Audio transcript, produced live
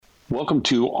Welcome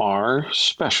to our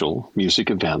special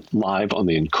music event live on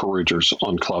the Encouragers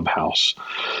on Clubhouse.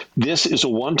 This is a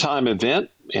one-time event,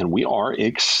 and we are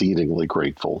exceedingly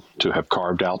grateful to have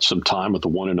carved out some time with the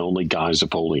one and only Guy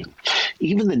Zapoleon.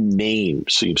 Even the name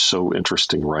seems so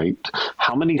interesting, right?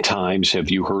 How many times have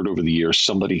you heard over the years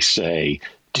somebody say,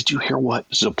 "Did you hear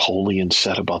what Zapoleon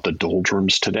said about the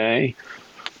doldrums today?"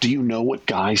 Do you know what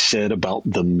Guy said about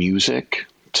the music?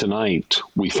 Tonight,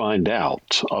 we find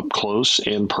out up close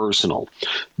and personal.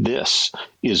 This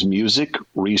is Music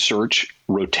Research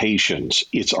Rotations.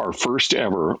 It's our first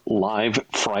ever live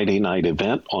Friday night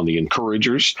event on the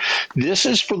Encouragers. This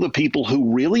is for the people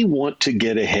who really want to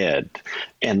get ahead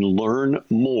and learn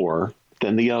more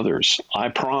than the others. I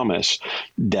promise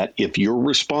that if you're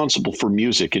responsible for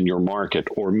music in your market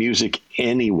or music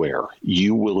anywhere,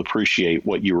 you will appreciate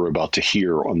what you are about to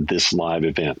hear on this live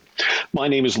event. My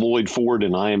name is Lloyd Ford,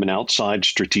 and I am an outside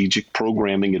strategic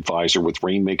programming advisor with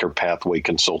Rainmaker Pathway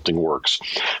Consulting Works.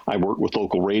 I work with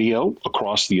local radio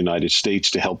across the United States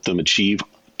to help them achieve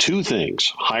two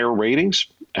things: higher ratings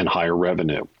and higher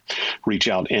revenue. Reach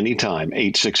out anytime,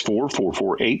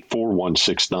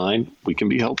 864-448-4169. We can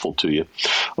be helpful to you.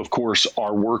 Of course,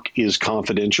 our work is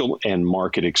confidential and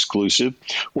market exclusive.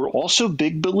 We're also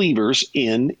big believers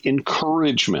in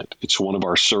encouragement. It's one of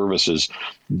our services.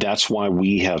 That's why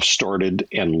we have started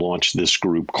and launched this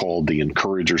group called the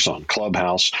Encouragers on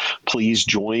Clubhouse. Please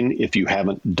join if you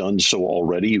haven't done so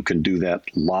already. You can do that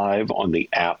live on the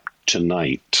app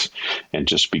tonight and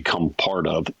just become part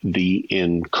of the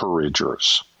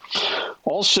Encouragers.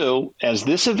 Also, as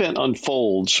this event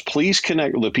unfolds, please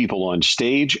connect with the people on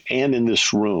stage and in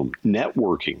this room.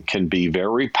 Networking can be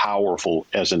very powerful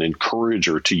as an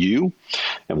encourager to you,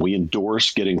 and we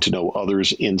endorse getting to know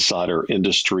others inside our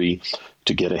industry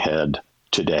to get ahead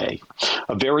today.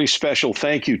 A very special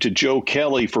thank you to Joe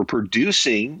Kelly for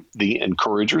producing the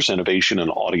Encouragers Innovation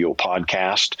and Audio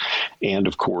podcast, and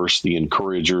of course the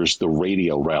Encouragers the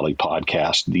Radio Rally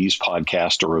podcast. These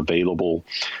podcasts are available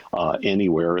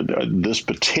anywhere. This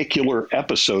particular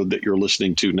episode that you're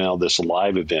listening to now, this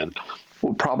live event,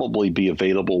 will probably be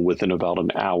available within about an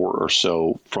hour or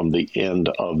so from the end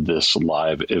of this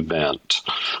live event,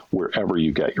 wherever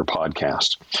you get your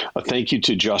podcast. A thank you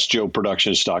to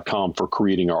JustJoeProductions.com for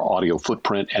creating our audio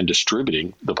footprint and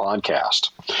distributing the podcast.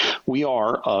 We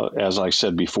are, as I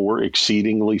said before,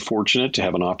 exceedingly fortunate to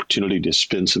have an opportunity to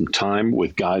spend some time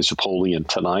with Guy Zapoleon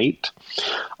tonight.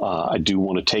 I do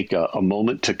want to take a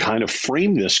moment to kind of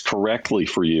frame this correctly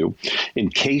for you.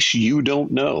 In case you don't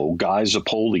know Guy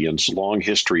Zapoleon's long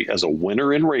history as a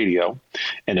winner in radio,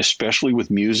 and especially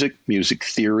with music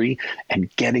theory,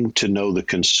 and getting to know the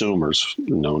consumers,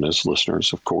 known as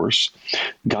listeners, of course.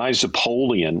 Guy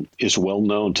Zapoleon is well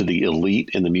known to the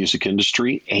elite in the music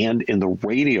industry and in the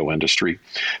radio industry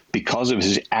because of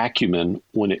his acumen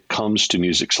when it comes to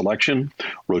music selection,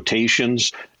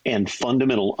 rotations, and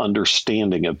fundamental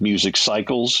understanding of music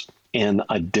cycles and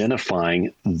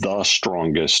identifying the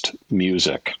strongest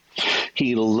music.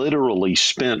 He literally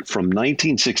spent from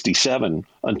 1967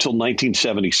 until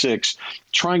 1976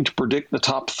 trying to predict the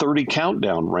top 30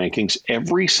 countdown rankings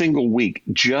every single week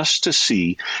just to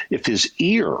see if his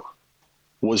ear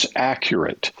was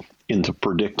accurate in the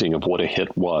predicting of what a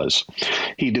hit was.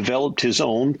 He developed his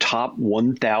own top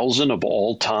 1,000 of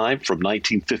all time from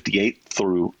 1958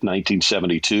 through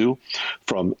 1972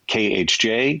 from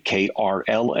KHJ,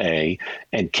 KRLA,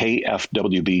 and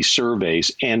KFWB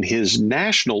surveys, and his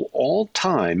national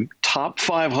all-time top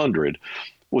 500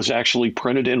 was actually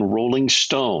printed in Rolling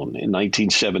Stone in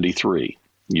 1973.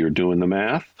 You're doing the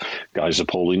math. Guy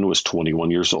Zapoleon was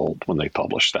 21 years old when they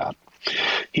published that.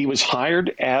 He was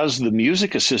hired as the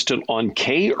music assistant on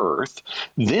K-Earth.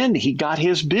 Then he got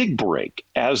his big break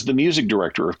as the music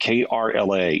director of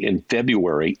KRLA in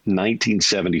February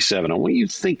 1977. I want you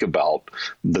to think about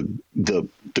the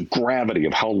gravity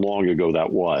of how long ago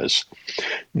that was.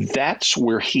 That's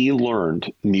where he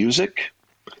learned music,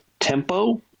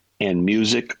 tempo, and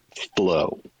music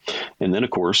flow. And then, of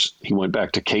course, he went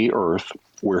back to K-Earth,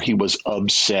 where he was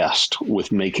obsessed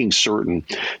with making certain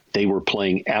they were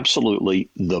playing absolutely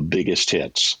the biggest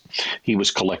hits. He was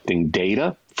collecting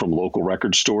data from local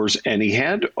record stores, and he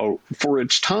had, for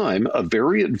its time, a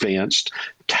very advanced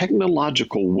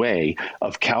technological way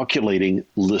of calculating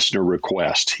listener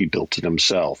requests. He built it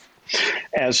himself.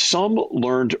 As some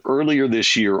learned earlier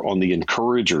this year on the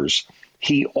Encouragers,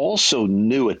 He also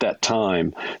knew at that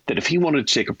time that if he wanted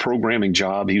to take a programming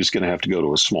job, he was going to have to go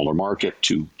to a smaller market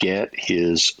to get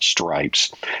his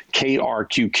stripes.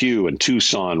 KRQQ in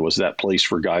Tucson was that place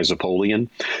for Guy Zapoleon.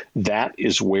 That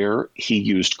is where he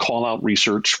used call-out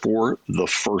research for the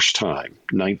first time,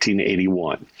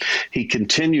 1981. He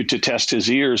continued to test his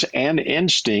ears and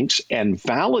instincts and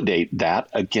validate that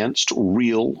against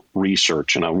real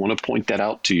research. And I want to point that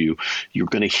out to you. You're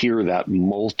going to hear that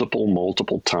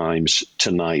multiple times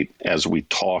tonight as we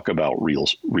talk about real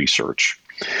research.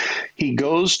 He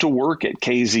goes to work at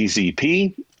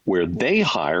KZZP, where they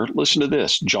hire, listen to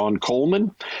this, John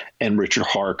Coleman and Richard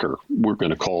Harker. We're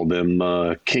going to call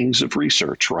them kings of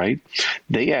research, right?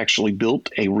 They actually built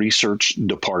a research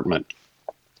department.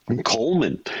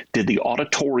 Coleman did the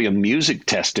auditorium music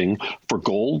testing for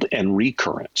gold and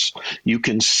recurrence. You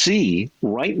can see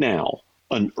right now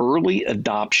an early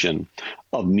adoption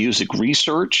of music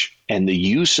research and the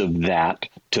use of that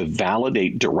to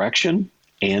validate direction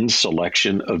and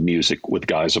selection of music with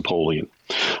Guy Zapoleon.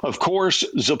 Of course,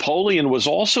 Zapoleon was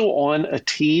also on a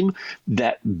team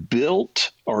that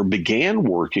built or began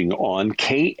working on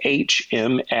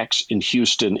KHMX in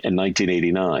Houston in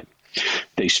 1989.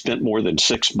 They spent more than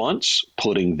 6 months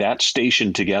putting that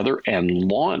station together and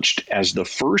launched as the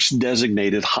first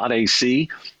designated hot AC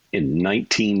in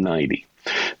 1990.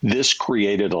 This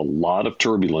created a lot of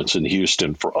turbulence in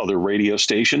Houston for other radio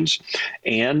stations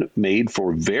and made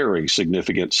for very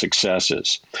significant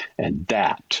successes. And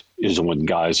that is when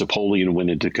Guy Zapoleon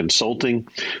went into consulting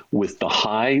with the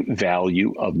high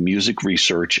value of music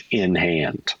research in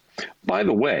hand. By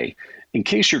the way, in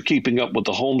case you're keeping up with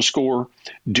the home score,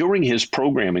 during his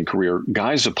programming career,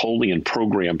 Guy Zapoleon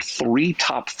programmed 3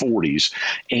 top 40s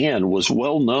and was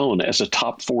well known as a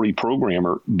top 40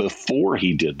 programmer before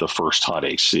he did the first Hot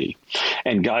AC.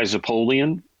 And Guy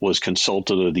Zapoleon was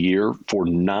Consultant of the Year for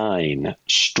 9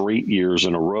 straight years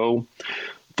in a row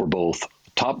for both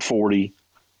top 40,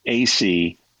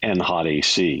 AC, and Hot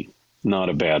AC. Not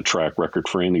a bad track record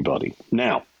for anybody.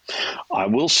 Now, I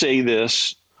will say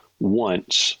this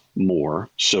once more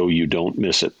so you don't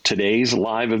miss it. Today's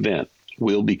live event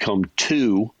will become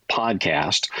 2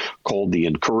 podcasts called The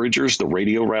Encouragers, the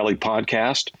Radio Rally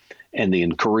podcast, and The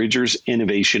Encouragers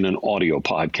Innovation and Audio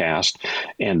podcast.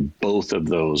 And both of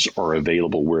those are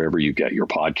available wherever you get your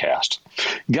podcast.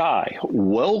 Guy,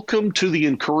 welcome to The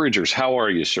Encouragers. How are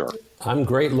you, sir? I'm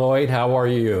great, Lloyd. How are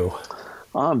you?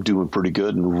 I'm doing pretty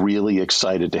good and really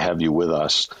excited to have you with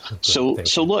us. So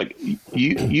look,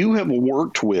 you have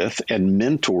worked with and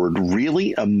mentored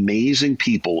really amazing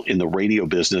people in the radio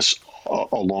business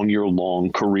along your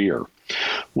long career.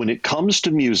 When it comes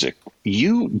to music,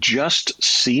 you just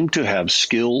seem to have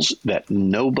skills that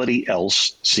nobody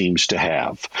else seems to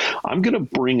have. I'm going to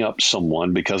bring up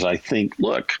someone because I think,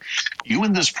 look, you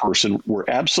and this person were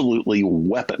absolutely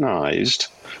weaponized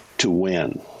to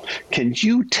win. Can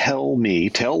you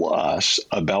tell us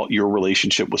about your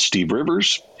relationship with Steve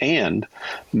Rivers and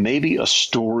maybe a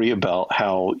story about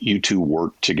how you two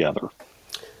worked together?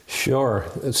 Sure.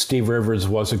 Steve Rivers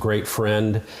was a great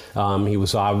friend. He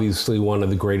was obviously one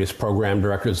of the greatest program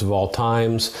directors of all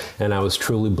times, and I was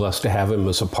truly blessed to have him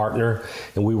as a partner.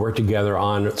 And we worked together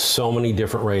on so many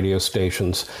different radio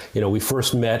stations. You know, we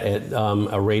first met at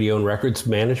a radio and records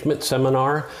management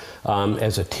seminar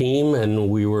as a team, and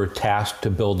we were tasked to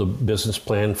build a business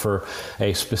plan for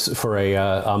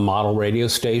a model radio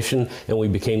station, and we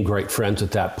became great friends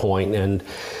at that point.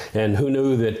 And who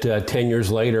knew that 10 years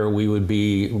later we would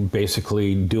be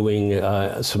basically doing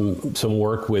some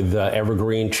work with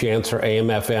Evergreen, Chancellor,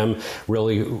 AM/FM,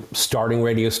 really starting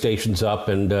radio stations up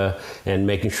and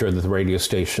making sure that the radio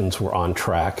stations were on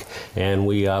track. And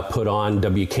we put on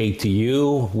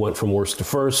WKTU, went from worst to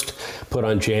first, put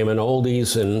on Jammin'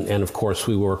 Oldies, and of course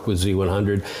we worked with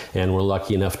Z100, and we're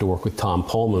lucky enough to work with Tom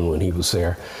Pullman when he was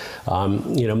there.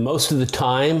 Most of the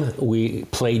time we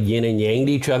played yin and yang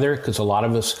to each other because a lot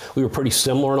of us, we were pretty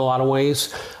similar in a lot of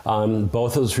ways.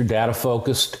 Both of us were data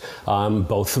focused.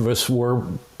 Both of us were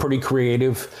pretty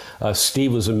creative.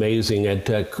 Steve was amazing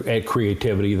at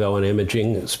creativity, though, and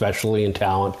imaging, especially in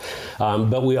talent.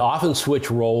 But we often switch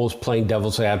roles, playing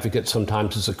devil's advocate,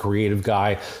 sometimes as a creative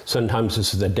guy, sometimes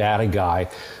as the data guy.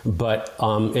 But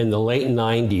in the late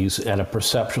 90s, at a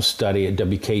perceptual study at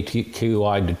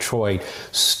WKQI Detroit,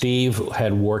 Steve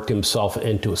had worked himself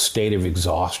into a state of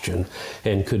exhaustion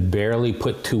and could barely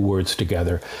put 2 words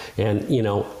together. And,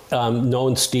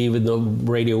 knowing Steve and the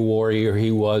radio warrior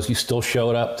he was, he still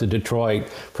showed up up to Detroit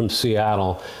from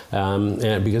Seattle,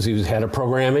 and because he was head of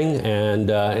programming,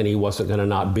 and he wasn't going to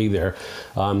not be there.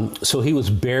 So he was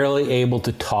barely able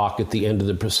to talk at the end of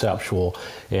the perceptual,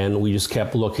 and we just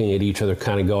kept looking at each other,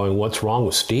 kind of going, "What's wrong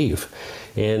with Steve?"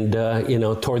 And,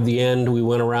 toward the end, we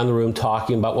went around the room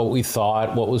talking about what we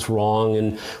thought, what was wrong,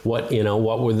 and what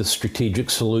were the strategic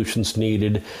solutions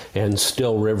needed. And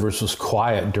still Rivers was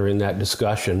quiet during that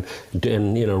discussion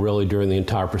and, really during the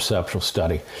entire perceptual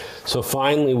study. So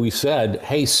finally we said,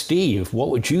 "Hey, Steve, what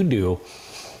would you do?"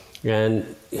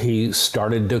 And he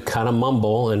started to kind of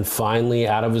mumble, and finally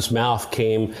out of his mouth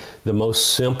came the most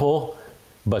simple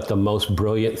but the most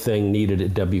brilliant thing needed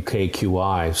at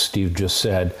WKQI. Steve just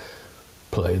said,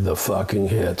 "Play the fucking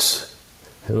hits."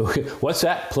 What's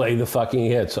that? Play the fucking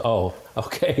hits. Oh,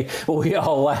 okay. We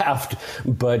all laughed.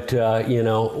 But,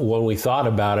 when we thought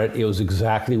about it, it was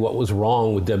exactly what was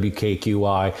wrong with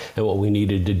WKQI and what we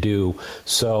needed to do.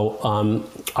 So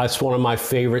that's one of my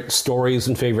favorite stories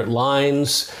and favorite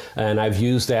lines. And I've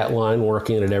used that line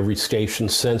working at every station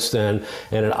since then.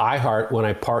 And at iHeart, when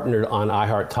I partnered on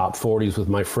iHeart Top 40s with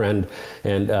my friend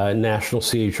and National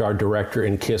CHR Director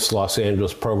and KISS Los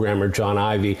Angeles programmer John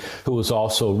Ivey, who was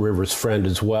also Rivers' friend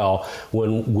as well,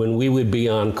 when we would be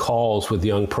on calls with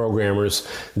young programmers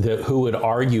who would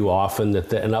argue often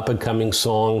that an up-and-coming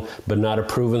song but not a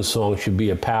proven song should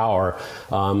be a power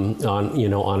on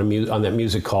that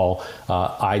music call,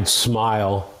 I'd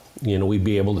smile. We'd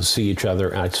be able to see each other,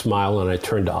 and I'd smile, and I'd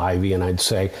turn to Ivy and I'd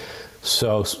say,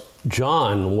 "So,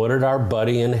 John, what did our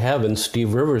buddy in heaven,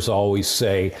 Steve Rivers, always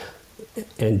say?"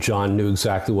 And John knew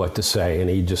exactly what to say, and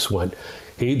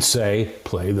he'd say,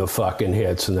 "Play the fucking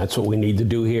hits," and that's what we need to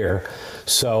do here.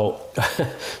 So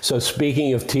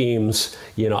speaking of teams,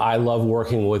 I love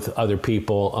working with other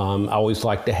people. I always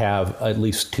like to have at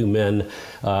least two men,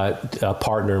 a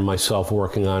partner and myself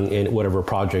working on whatever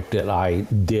project that I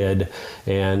did.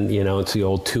 And, it's the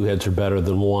old two heads are better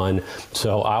than one.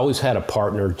 So I always had a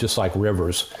partner just like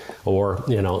Rivers, or,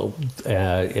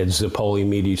 at Zapoleon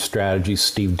Media Strategies,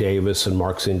 Steve Davis and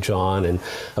Mark St. John and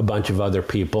a bunch of other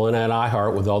people. And at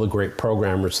iHeart with all the great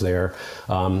programmers there,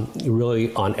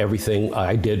 really on everything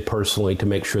I did personally to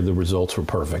make sure the results were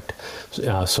perfect.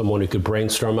 Someone who could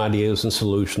brainstorm ideas and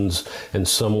solutions, and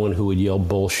someone who would yell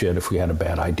bullshit if we had a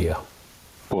bad idea.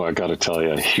 Well, I got to tell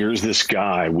you, here's this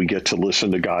guy. We get to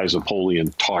listen to Guy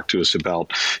Zapoleon talk to us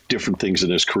about different things in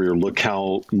his career. Look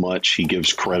how much he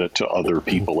gives credit to other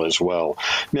people as well.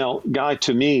 Now, Guy,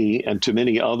 to me and to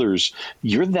many others,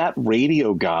 you're that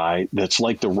radio guy that's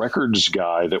like the records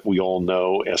guy that we all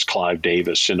know as Clive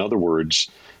Davis. In other words,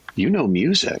 you know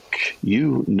music.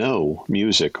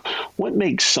 What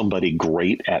makes somebody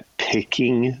great at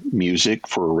picking music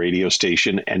for a radio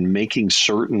station and making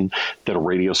certain that a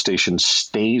radio station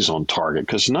stays on target?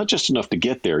 Because it's not just enough to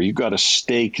get there. You've got to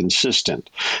stay consistent.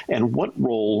 And what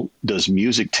role does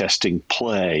music testing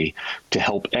play to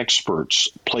help experts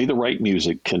play the right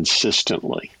music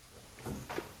consistently?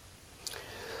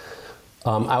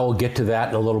 I will get to that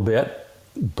in a little bit.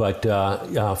 But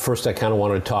first, I kind of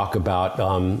want to talk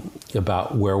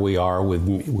about where we are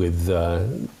with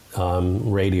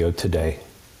radio today.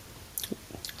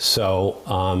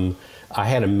 So I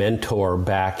had a mentor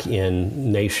back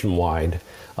in Nationwide,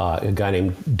 a guy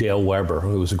named Dale Weber,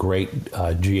 who was a great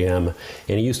GM.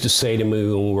 And he used to say to me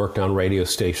when we worked on radio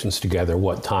stations together,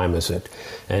 "What time is it?"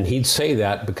 And he'd say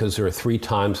that because there are 3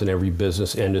 times in every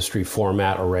business, industry,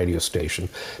 format, or radio station.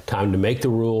 Time to make the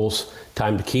rules,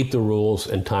 time to keep the rules,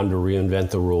 and time to reinvent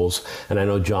the rules. And I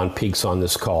know John Peake's on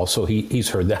this call, so he's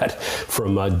heard that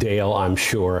from Dale, I'm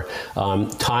sure.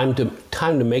 Time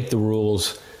to make the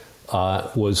rules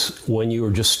was when you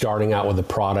were just starting out with a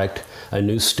product, a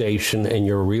new station, and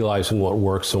you're realizing what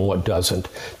works and what doesn't.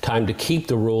 Time to keep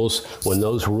the rules when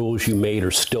those rules you made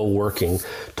are still working.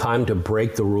 Time to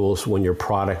break the rules when your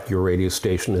product, your radio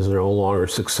station, is no longer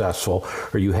successful,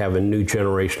 or you have a new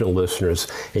generation of listeners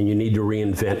and you need to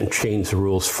reinvent and change the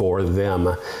rules for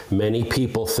them. Many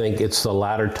people think it's the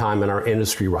latter time in our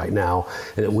industry right now,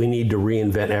 and that we need to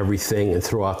reinvent everything and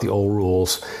throw out the old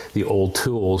rules, the old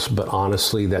tools, but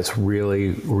honestly, that's really,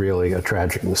 really a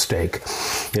tragic mistake.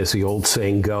 As the old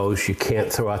saying goes, you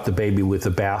can't throw out the baby with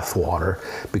the bathwater,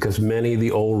 because many of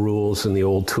the old rules and the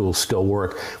old tools still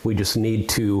work. We just need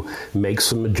to make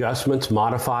some adjustments,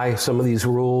 modify some of these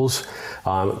rules,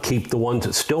 keep the ones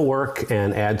that still work,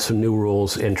 and add some new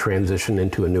rules and transition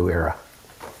into a new era.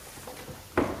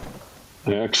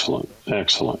 Excellent.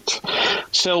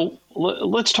 So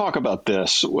Let's talk about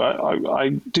this. I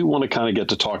do want to kind of get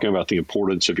to talking about the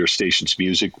importance of your station's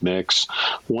music mix.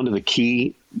 One of the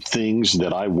key things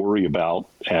that I worry about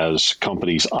as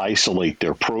companies isolate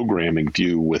their programming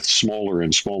view with smaller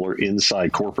and smaller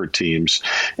inside corporate teams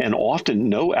and often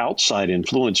no outside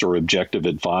influence or objective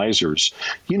advisors.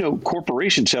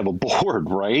 Corporations have a board,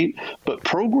 right? But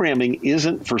programming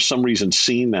isn't for some reason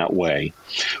seen that way.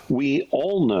 We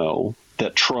all know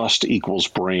that trust equals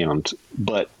brand,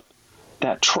 but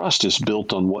that trust is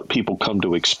built on what people come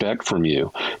to expect from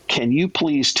you. Can you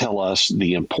please tell us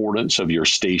the importance of your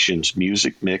station's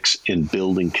music mix in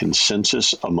building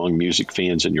consensus among music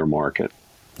fans in your market?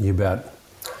 You bet.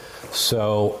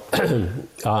 So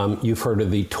you've heard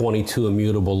of the 22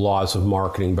 immutable laws of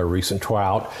marketing by recent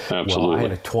Trout. Absolutely. Well, I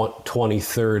had a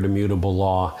 23rd immutable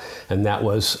law, and that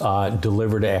was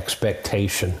deliver to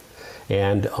expectation.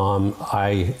 And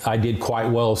I did quite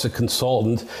well as a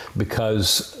consultant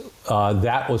because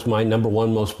that was my number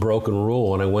one most broken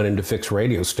rule when I went into fixed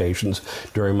radio stations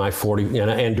during my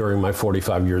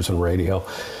 45 years in radio.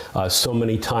 So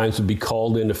many times would be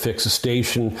called in to fix a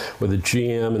station with a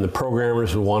GM, and the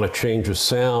programmers would want to change the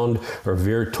sound or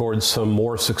veer towards some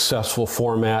more successful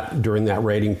format during that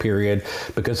rating period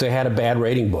because they had a bad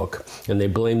rating book, and they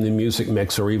blamed the music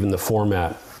mix or even the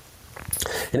format.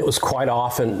 And it was quite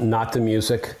often not the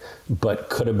music, but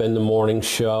could have been the morning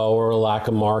show or a lack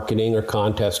of marketing or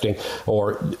contesting,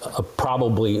 or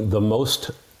probably the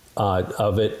most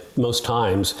of it, most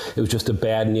times, it was just a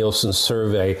bad Nielsen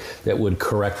survey that would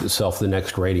correct itself the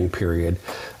next rating period.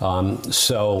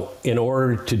 So in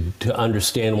order to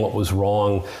understand what was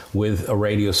wrong with a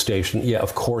radio station, yeah,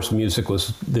 of course, music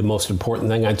was the most important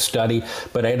thing I'd study,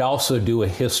 but I'd also do a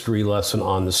history lesson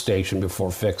on the station before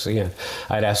fixing it.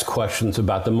 I'd ask questions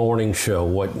about the morning show,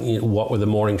 what were the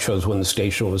morning shows when the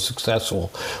station was successful,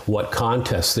 what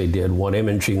contests they did, what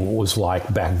imaging was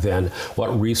like back then,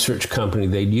 what research company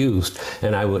they'd used,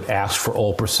 and I would ask for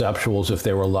old perceptuals if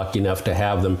they were lucky enough to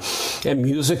have them. And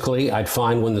musically, I'd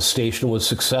find when the station was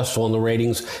successful in the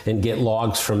ratings and get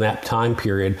logs from that time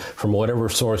period from whatever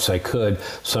source I could.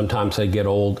 Sometimes I'd get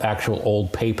actual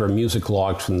old paper music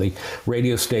logs from the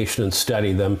radio station and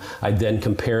study them. I'd then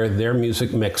compare their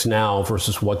music mix now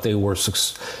versus what they were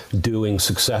doing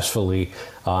successfully,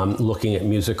 looking at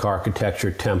music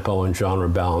architecture, tempo, and genre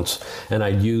balance. And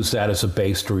I'd use that as a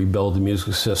base to rebuild the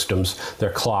music systems,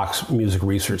 their clocks, music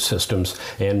research systems,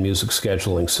 and music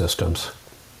scheduling systems.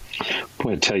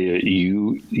 Boy, I tell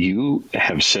you, you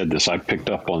have said this. I picked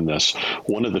up on this.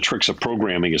 One of the tricks of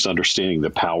programming is understanding the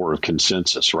power of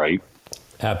consensus, right?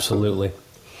 Absolutely.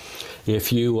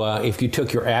 If you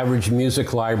took your average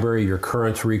music library, your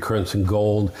currents, recurrents, and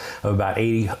gold of about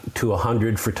 80 to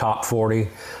 100 for top 40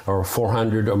 or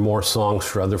 400 or more songs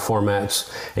for other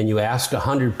formats, and you asked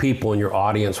 100 people in your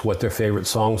audience what their favorite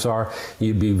songs are,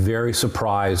 you'd be very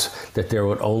surprised that there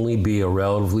would only be a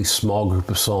relatively small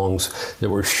group of songs that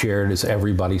were shared as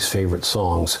everybody's favorite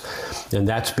songs. And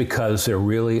that's because there are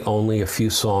really only a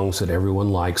few songs that everyone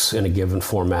likes in a given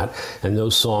format, and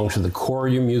those songs are the core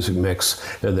of your music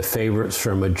mix. They're the favorites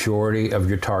for a majority of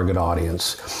your target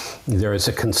audience. There is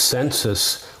a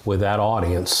consensus with that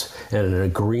audience and an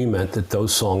agreement that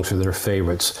those songs are their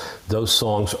favorites. Those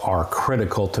songs are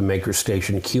critical to make your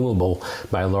station cumulable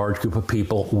by a large group of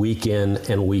people week in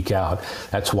and week out.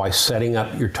 That's why setting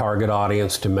up your target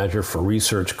audience to measure for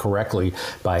research correctly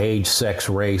by age, sex,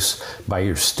 race, by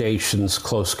your station's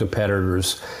close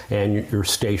competitors, and your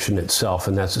station itself,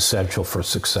 and that's essential for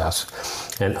success.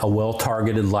 And a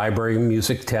well-targeted library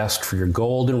music test for your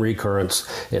gold and recurrence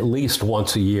at least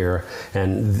once a year,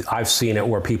 and I've seen it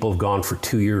where people have gone for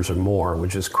 2 years or more,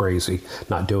 which is crazy,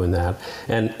 not doing that.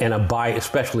 And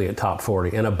especially at top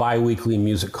 40, and a bi-weekly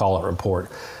music call-out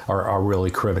report are really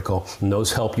critical. And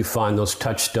those help you find those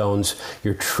touchstones,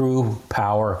 your true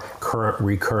power, current,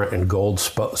 recurrent, and gold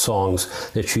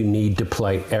songs that you need to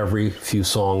play every few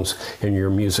songs in your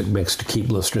music mix to keep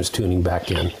listeners tuning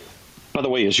back in. By the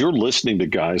way, as you're listening to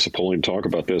Guy Zapoleon talk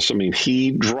about this, I mean,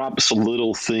 he drops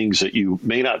little things that you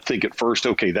may not think at first,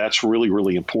 okay, that's really,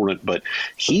 really important, but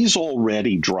he's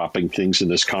already dropping things in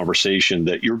this conversation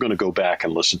that you're going to go back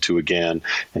and listen to again.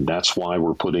 And that's why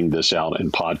we're putting this out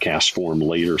in podcast form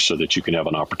later so that you can have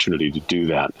an opportunity to do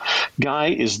that. Guy,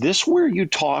 is this where you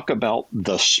talk about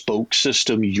the spoke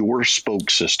system, your spoke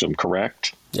system,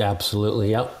 correct?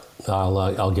 Absolutely, yep.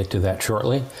 I'll get to that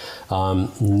shortly.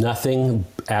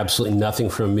 Absolutely nothing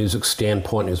from a music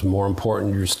standpoint is more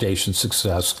important to your station's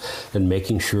success than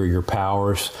making sure your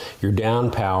powers, your down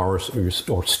powers,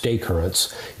 or stay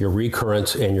currents, your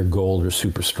recurrents, and your gold are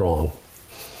super strong.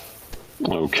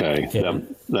 Okay.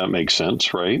 That makes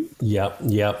sense, right?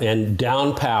 Yep. And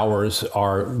down powers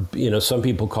are, some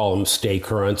people call them stay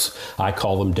currents. I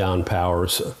call them down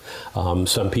powers.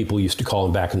 Some people used to call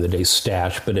them back in the day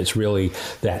stash, but it's really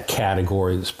that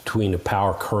category that's between a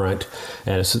power current,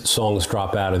 and as songs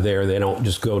drop out of there, they don't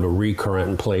just go to recurrent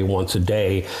and play once a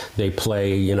day. They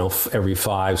play, every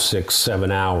 5, 6, 7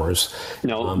 hours.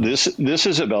 Now, this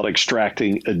is about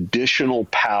extracting additional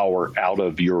power out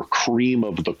of your cream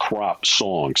of the crop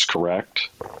songs, correct?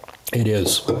 It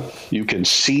is. You can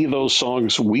see those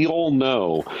songs. We all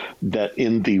know that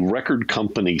in the record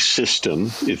company system,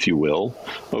 if you will,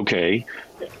 okay,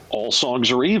 all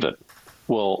songs are even.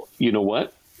 Well, you know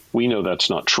what? We know that's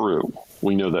not true.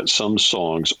 We know that some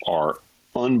songs are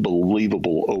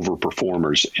unbelievable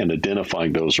overperformers, and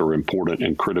identifying those are important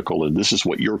and critical. And this is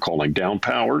what you're calling down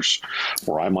powers,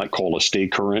 or I might call a stay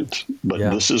current, but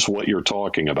This is what you're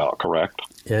talking about, correct?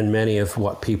 And many of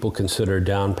what people consider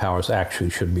down powers actually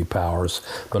should be powers,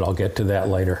 but I'll get to that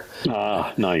later.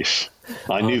 Ah, nice.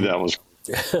 I knew that was...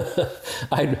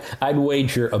 I'd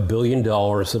wager $1 billion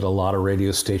that a lot of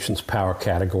radio stations' power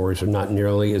categories are not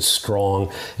nearly as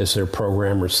strong as their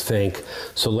programmers think.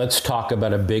 So let's talk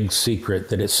about a big secret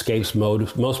that escapes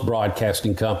most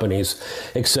broadcasting companies,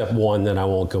 except one that I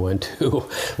won't go into,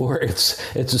 where it's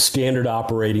a standard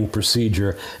operating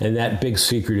procedure, and that big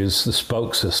secret is the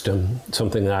spoke system,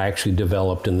 something that I actually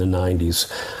developed in the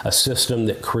 90s, a system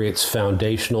that creates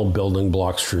foundational building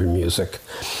blocks for your music.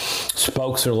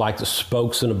 Spokes are like the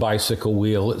spokes in a bicycle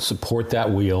wheel that support that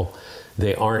wheel.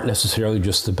 They aren't necessarily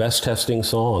just the best testing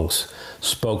songs.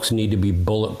 Spokes need to be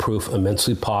bulletproof,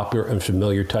 immensely popular, and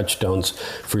familiar touchstones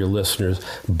for your listeners.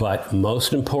 But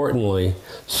most importantly,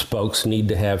 spokes need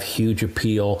to have huge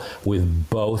appeal with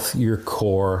both your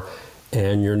core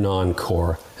and your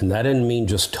non-core. And that doesn't mean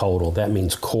just total. That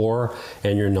means core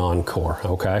and your non-core,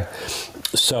 okay?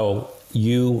 So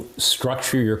you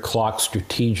structure your clock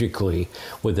strategically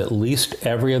with at least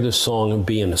every other song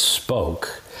being a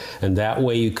spoke, and that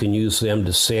way you can use them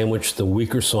to sandwich the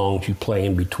weaker songs you play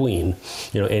in between.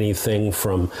 Anything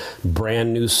from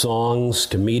brand new songs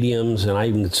to mediums, and I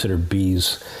even consider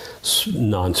Bs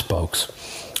non-spokes.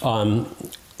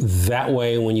 That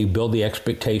way, when you build the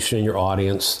expectation in your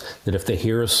audience that if they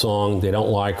hear a song they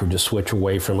don't like or just switch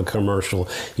away from a commercial,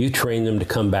 you train them to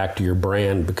come back to your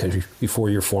brand before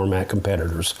your format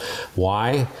competitors.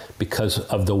 Why? Because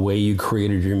of the way you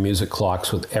created your music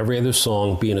clocks, with every other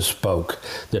song being a spoke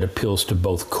that appeals to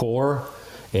both core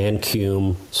and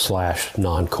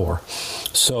cum/non-core.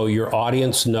 So your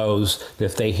audience knows that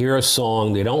if they hear a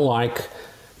song they don't like,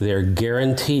 they're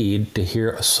guaranteed to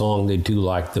hear a song they do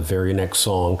like the very next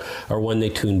song or when they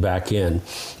tune back in.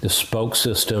 The spoke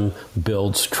system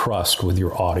builds trust with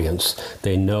your audience.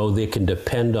 They know they can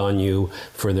depend on you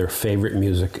for their favorite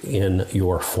music in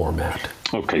your format.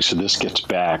 Okay, so this gets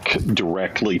back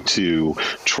directly to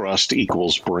trust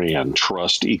equals brand.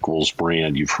 Trust equals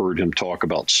brand. You've heard him talk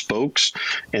about spokes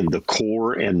and the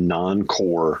core and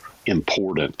non-core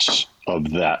importance of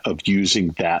using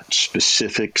that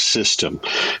specific system.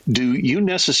 Do you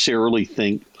necessarily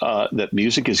think that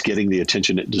music is getting the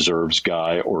attention it deserves,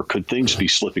 Guy, or could things be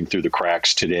slipping through the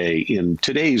cracks today in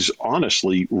today's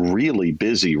honestly really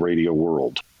busy radio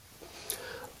world?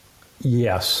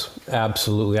 Yes,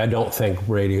 absolutely. I don't think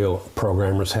radio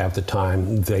programmers have the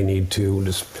time they need to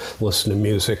just listen to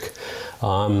music.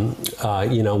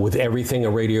 With everything a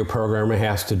radio programmer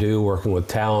has to do, working with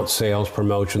talent, sales,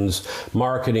 promotions,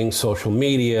 marketing, social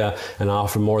media, and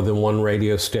often more than one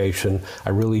radio station, I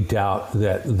really doubt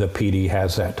that the PD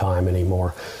has that time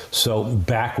anymore. So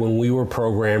back when we were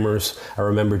programmers, I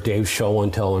remember Dave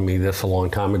Sholin telling me this a long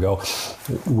time ago,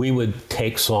 we would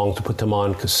take songs, put them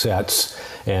on cassettes,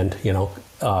 and,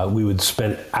 we would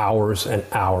spend hours and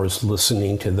hours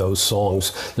listening to those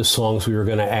songs, the songs we were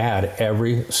going to add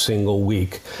every single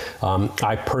week.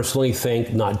 I personally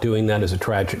think not doing that is a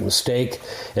tragic mistake,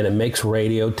 and it makes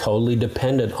radio totally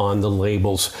dependent on the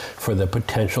labels for the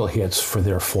potential hits for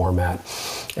their format.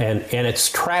 And it's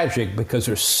tragic because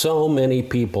there's so many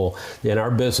people in our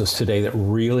business today that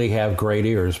really have great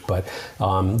ears, but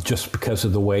just because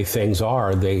of the way things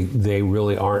are, they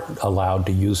really aren't allowed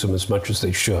to use them as much as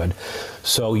they should.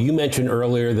 So you mentioned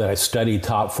earlier that I studied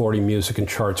top 40 music and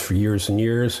charts for years and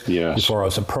years before I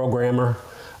was a programmer,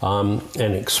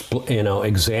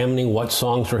 examining what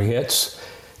songs were hits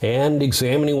and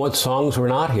examining what songs were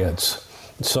not hits.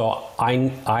 So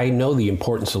I know the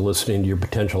importance of listening to your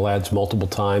potential ads multiple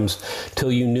times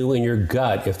till you knew in your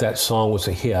gut if that song was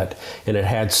a hit and it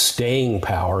had staying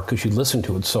power because you listened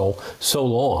to it so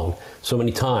long, so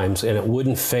many times, and it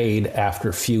wouldn't fade after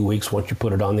a few weeks once you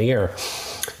put it on the air.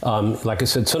 Like I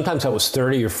said, sometimes that was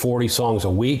 30 or 40 songs a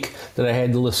week that I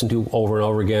had to listen to over and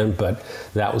over again, but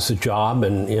that was the job,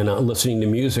 and listening to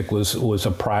music was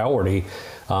a priority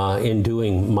in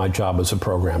doing my job as a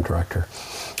program director.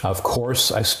 Of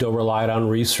course, I still relied on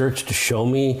research to show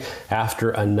me after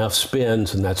enough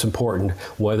spins, and that's important,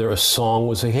 whether a song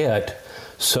was a hit.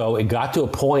 So it got to a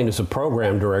point as a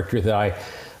program director that I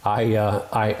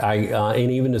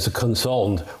and even as a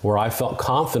consultant, where I felt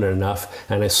confident enough,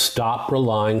 and I stopped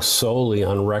relying solely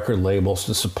on record labels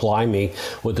to supply me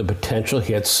with the potential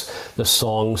hits, the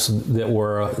songs that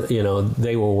were,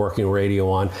 they were working radio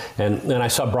on. And I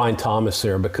saw Brian Thomas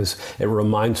there because it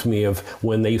reminds me of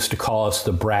when they used to call us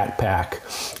the Brat Pack.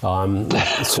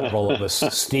 Several of us,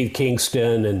 Steve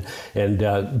Kingston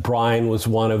and Brian was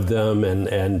one of them,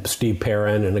 and Steve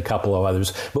Perrin and a couple of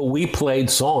others. But we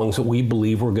played songs that we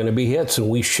believe were going to be hits, and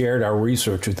we shared our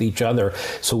research with each other.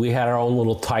 So we had our own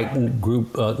little tight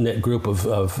group, knit group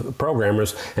of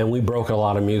programmers, and we broke a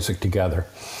lot of music together.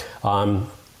 When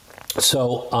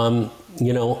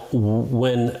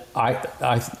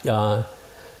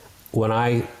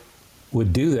I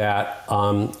would do that,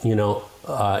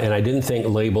 and I didn't think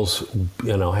labels,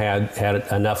 had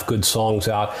enough good songs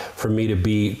out for me to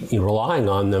be relying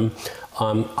on them.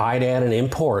 I'd add an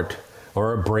import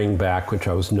or a bring back, which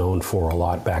I was known for a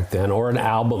lot back then, or an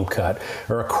album cut,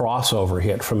 or a crossover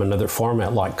hit from another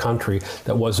format like country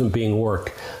that wasn't being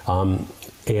worked.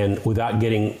 And without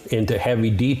getting into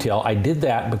heavy detail, I did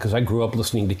that because I grew up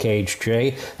listening to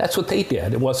KHJ. That's what they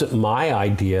did. It wasn't my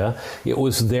idea. It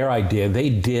was their idea. They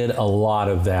did a lot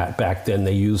of that back then.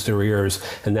 They used their ears,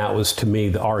 and that was, to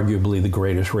me, arguably the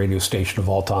greatest radio station of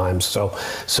all time. So,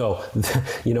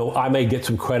 I may get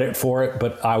some credit for it,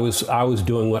 but I was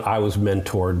doing what I was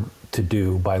mentored to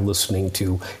do by listening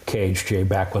to KHJ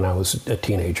back when I was a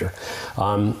teenager.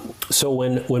 So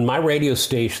when my radio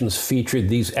stations featured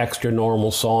these extra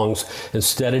normal songs,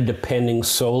 instead of depending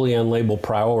solely on label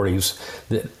priorities,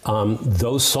 that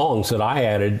those songs that I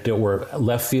added that were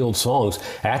left field songs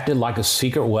acted like a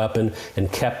secret weapon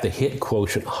and kept the hit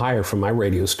quotient higher for my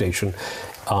radio station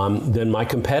than my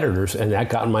competitors, and that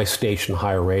got my station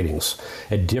higher ratings.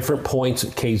 At different points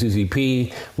at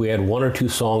KZZP, we had one or two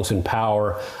songs in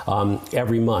power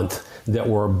every month that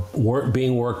weren't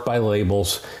being worked by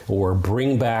labels, or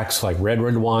bringbacks like Red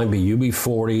Red Wine by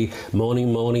UB40, Moni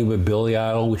Moni by Billy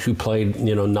Idol, which we played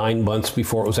 9 months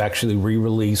before it was actually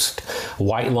re-released.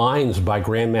 White Lines by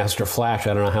Grandmaster Flash.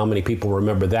 I don't know how many people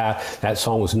remember that. That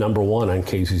song was number one on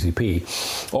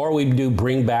KZZP. Or we'd do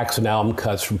bringbacks and album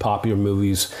cuts from popular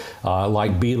movies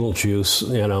like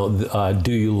Beetlejuice.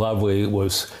 Do You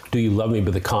Love Me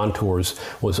by the Contours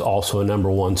was also a number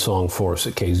one song for us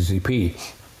at KZZP.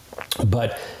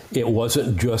 But it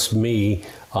wasn't just me.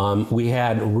 We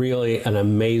had really an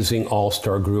amazing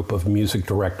all-star group of music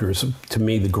directors, to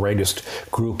me the greatest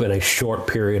group in a short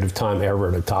period of time ever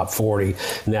in the top 40.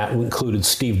 And that included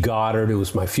Steve Goddard, who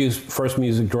was my first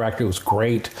music director. It was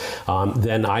great.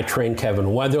 Then I trained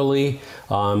Kevin Weatherly,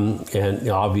 and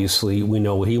obviously we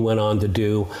know what he went on to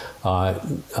do.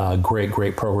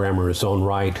 Great programmer in his own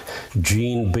right.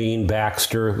 Gene Bean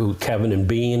Baxter, who Kevin and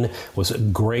Bean, was a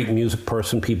great music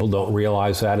person. People don't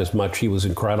realize that as much. He was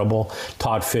incredible.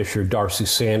 Todd Fisher, Darcy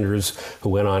Sanders, who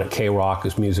went on at K-Rock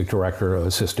as music director,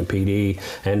 assistant PD,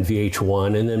 and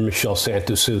VH1, and then Michelle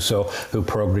Santosuso, who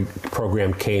programmed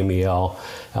KMEL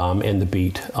and The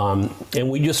Beat. And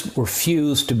we just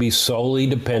refused to be solely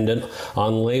dependent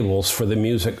on labels for the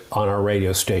music on our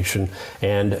radio station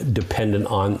and dependent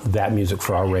on that music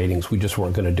for our ratings. We just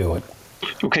weren't going to do it.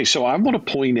 Okay, so I want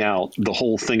to point out the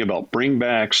whole thing about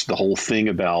bringbacks, the whole thing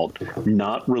about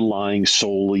not relying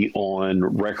solely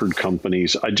on record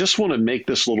companies. I just want to make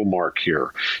this little mark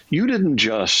here. You didn't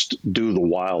just do the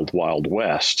Wild Wild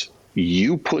West.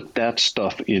 You put that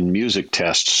stuff in music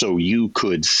tests so you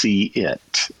could see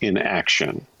it in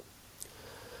action.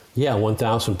 Yeah,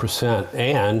 1,000%.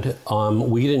 And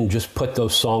we didn't just put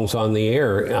those songs on the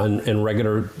air in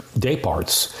regular day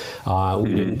parts. We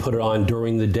didn't put it on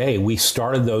during the day. We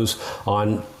started those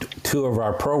on two of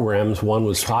our programs. One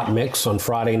was Hot Mix on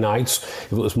Friday nights,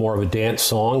 if it was more of a dance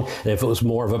song. And if it was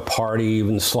more of a party,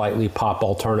 even slightly pop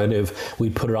alternative,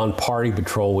 we'd put it on Party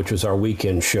Patrol, which was our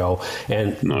weekend show.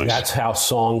 And That's how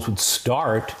songs would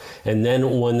start. And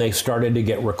then when they started to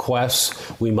get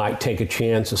requests, we might take a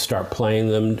chance to start playing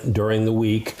them during the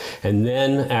week. And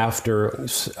then after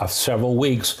several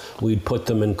weeks, we'd put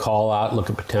them in call out, look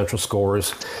at potential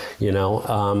scores,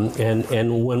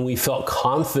 and when we felt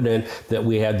confident that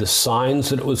we had the signs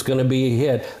that it was going to be a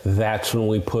hit, that's when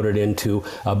we put it into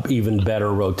an even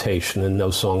better rotation. And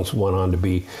those songs went on to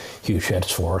be huge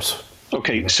hits for us.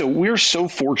 Okay, so we're so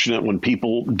fortunate when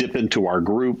people dip into our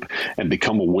group and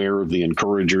become aware of the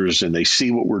encouragers and they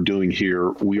see what we're doing here.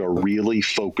 We are really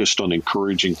focused on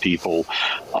encouraging people.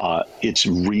 It's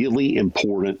really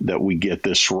important that we get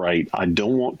this right. I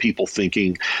don't want people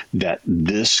thinking that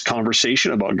this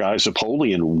conversation about Guy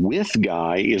Zapoleon with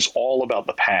Guy is all about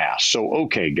the past. So,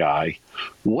 okay, Guy,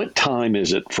 what time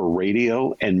is it for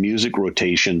radio and music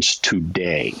rotations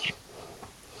today?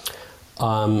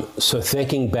 So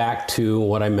thinking back to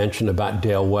what I mentioned about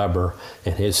Dale Weber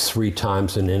and his 3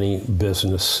 times in any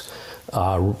business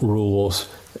rules,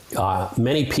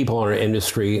 many people in our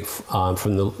industry,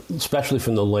 especially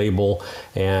from the label,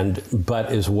 but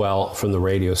as well from the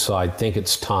radio side, think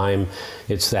it's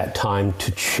that time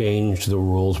to change the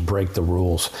rules, break the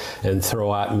rules, and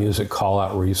throw out music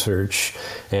call-out research,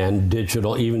 and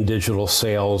digital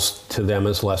sales to them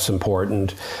is less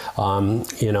important.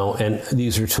 And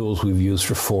these are tools we've used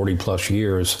for 40 plus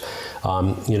years.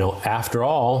 After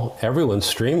all, everyone's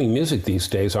streaming music these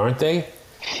days, aren't they?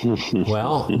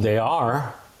 Well, they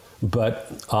are. But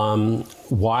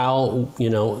while,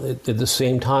 at the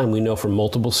same time, we know from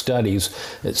multiple studies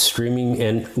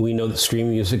that we know that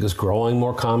streaming music is growing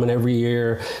more common every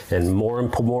year, and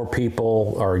more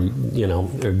people are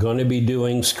going to be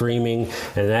doing streaming,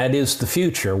 and that is the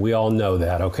future. We all know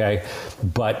that, okay?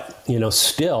 But,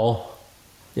 still,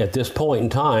 at this point in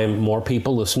time, more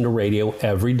people listen to radio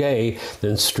every day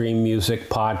than stream music,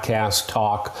 podcast,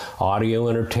 talk, audio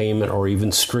entertainment, or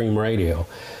even stream radio.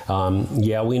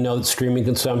 We know that streaming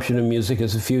consumption of music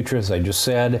is the future, as I just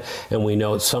said, and we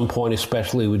know at some point,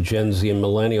 especially with Gen Z and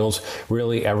millennials,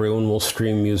 really everyone will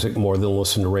stream music more than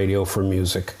listen to radio for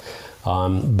music.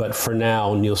 But for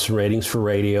now, Nielsen ratings for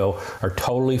radio are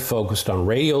totally focused on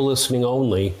radio listening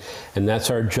only, and that's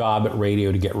our job at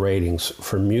radio, to get ratings.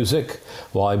 For music,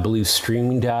 while I believe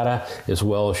streaming data, as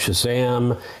well as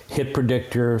Shazam, Hit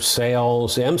Predictor,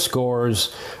 sales,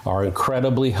 M-scores are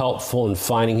incredibly helpful in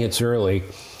finding hits early,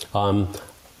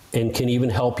 and can even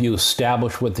help you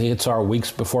establish what the hits are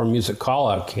weeks before music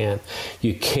call-out can.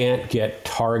 You can't get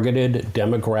targeted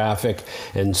demographic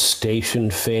and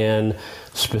station fan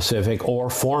specific or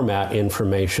format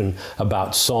information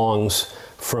about songs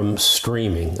from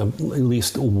streaming, at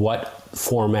least what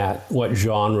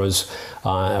genres,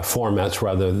 formats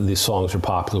rather, these songs are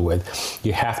popular with.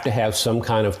 You have to have some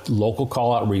kind of local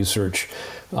call-out research,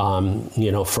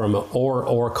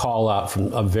 or call out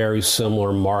from a very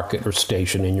similar market or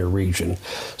station in your region.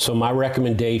 So my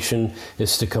recommendation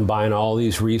is to combine all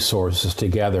these resources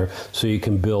together so you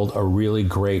can build a really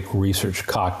great research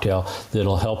cocktail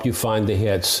that'll help you find the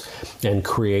hits and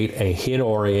create a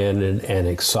hit-oriented and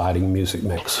exciting music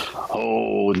mix.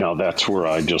 Oh, now that's where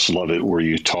I just love it, where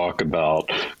you talk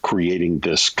about creating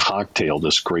this cocktail,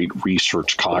 this great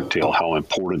research cocktail, how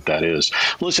important that is.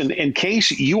 Listen, in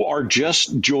case you are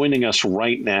just joining us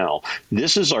right now,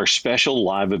 this is our special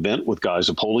live event with Guy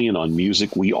Zapoleon on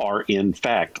music. We are, in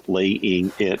fact,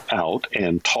 laying it out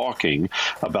and talking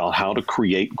about how to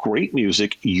create great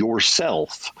music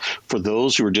yourself. For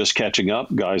those who are just catching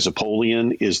up, Guy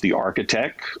Zapoleon is the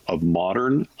architect of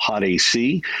modern hot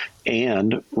AC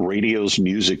and radio's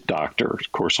music doctor.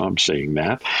 Of course, I'm saying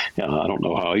that. I don't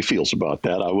know how he feels about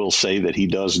that. I will say that he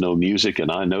does know music,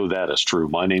 and I know that is true.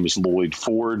 My name is Lloyd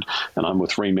Ford, and I'm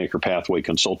with Rainmaker Pathway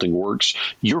Consulting Works.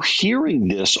 You're hearing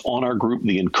this on our group,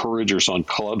 The Encouragers, on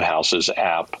Clubhouse's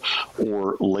app,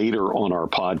 or later on our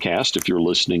podcast, if you're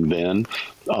listening then.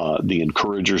 The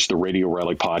Encouragers, the Radio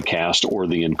Rally podcast, or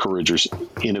the Encouragers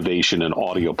Innovation and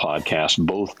Audio podcast.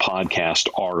 Both podcasts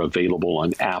are available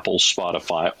on Apple,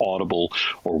 Spotify, Audible,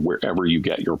 or wherever you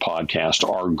get your podcast.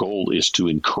 Our goal is to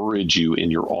encourage you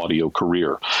in your audio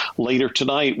career. Later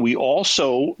tonight, we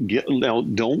also now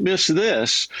don't miss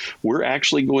this, we're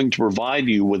actually going to provide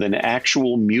you with an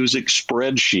actual music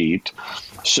spreadsheet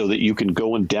so that you can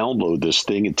go and download this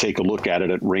thing and take a look at it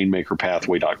at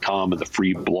rainmakerpathway.com in the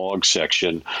free blog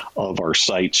section of our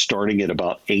site, starting at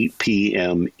about 8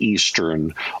 p.m.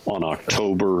 Eastern on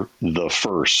October the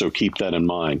 1st. So keep that in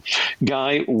mind.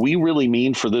 Guy, we really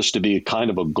mean for this to be a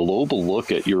kind of a global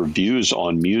look at your views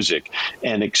on music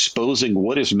and exposing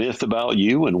what is myth about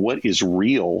you and what is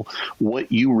real,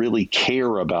 what you really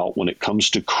care about when it comes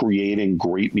to creating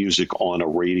great music on a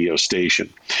radio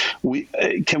station.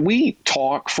 Can we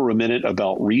talk for a minute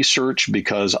about research?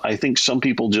 Because I think some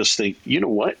people just think, you know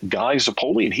what, Guy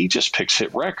Zapoleon, he just picks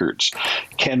hit records.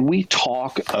 Can we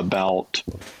talk about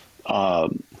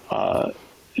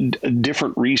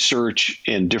different research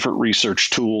and different research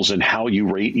tools and how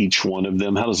you rate each one of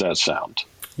them? How does that sound?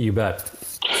 You bet.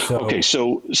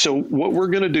 So what we're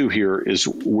going to do here is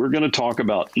we're going to talk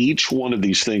about each one of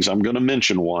these things. I'm going to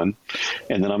mention one,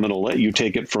 and then I'm going to let you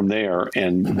take it from there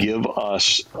and give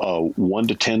us a 1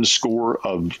 to 10 score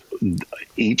of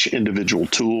each individual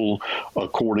tool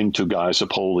according to Guy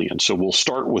Zapoleon. So we'll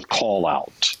start with call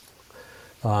out.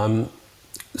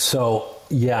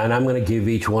 Yeah, and I'm going to give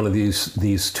each one of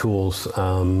these tools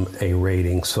a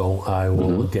rating, so I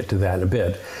will get to that in a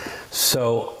bit.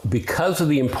 So because of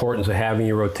the importance of having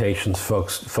your rotations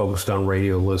focused on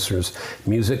radio listeners,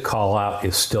 music call-out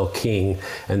is still king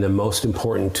and the most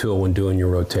important tool when doing your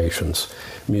rotations.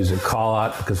 Music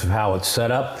call-out, because of how it's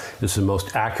set up, is the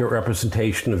most accurate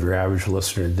representation of your average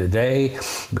listener today,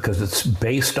 because it's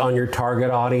based on your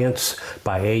target audience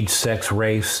by age, sex,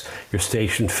 race, your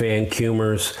station fan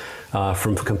cumers,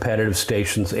 from competitive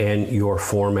stations and your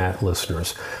format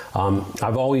listeners.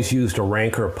 I've always used a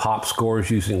ranker of pop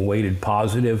scores using weighted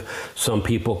positive. Some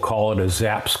people call it a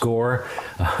zap score.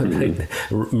 It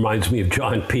reminds me of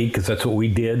John Peake, because that's what we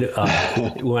did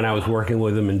when I was working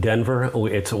with him in Denver.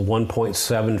 It's a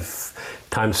 1.7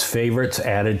 times favorites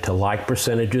added to like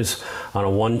percentages on a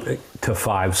 1 to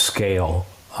 5 scale.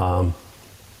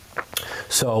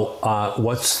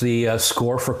 What's the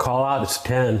score for call out? It's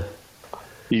 10.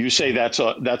 You say that's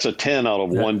a 10 out of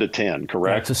 1 to 10,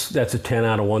 correct? That's a 10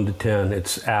 out of 1 to 10.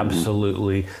 It's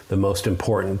absolutely the most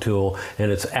important tool,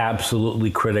 and it's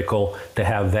absolutely critical to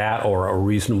have that or a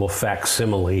reasonable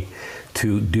facsimile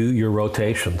to do your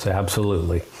rotations,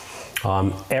 absolutely.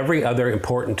 Every other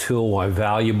important tool, while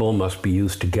valuable, must be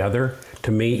used together.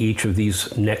 To me, each of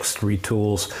these next 3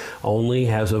 tools only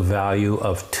has a value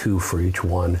of 2 for each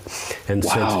one. And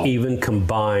since even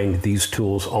combined, these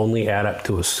tools only add up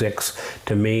to a 6,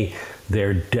 to me,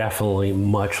 they're definitely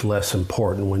much less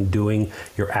important when doing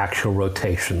your actual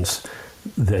rotations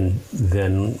than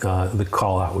the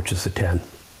call-out, which is the 10.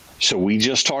 So we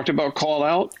just talked about call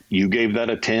out. You gave that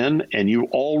a 10, and you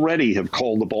already have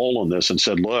called the ball on this and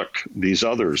said, look, these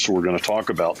others we're going to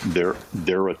talk about,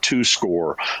 they're a 2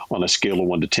 score on a scale of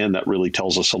 1 to 10. That really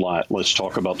tells us a lot. Let's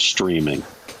talk about streaming.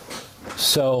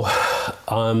 So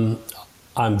I'm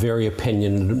very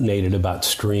opinionated about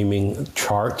streaming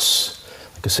charts.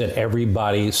 Like I said,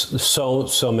 everybody's,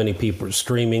 so many people are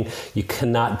streaming. You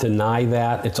cannot deny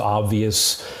that. It's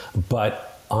obvious.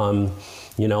 But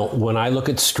when I look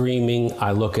at streaming,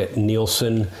 I look at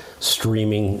Nielsen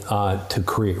streaming to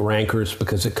create rankers,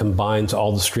 because it combines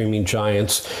all the streaming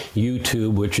giants,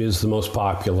 YouTube, which is the most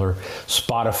popular,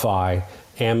 Spotify,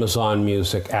 Amazon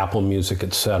Music, Apple Music,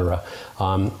 etc.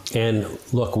 And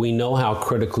look, we know how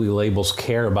critically labels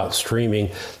care about streaming,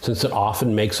 since it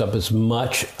often makes up as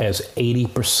much as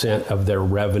 80% of their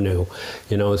revenue.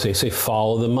 As they say,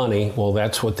 follow the money. Well,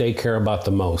 that's what they care about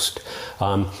the most.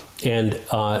 And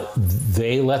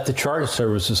they let the chart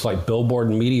services like Billboard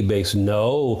and Mediabase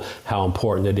know how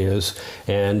important it is.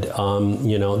 And,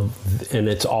 and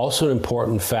it's also an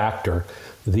important factor,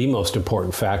 the most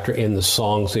important factor in the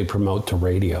songs they promote to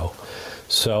radio.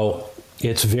 So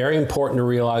it's very important to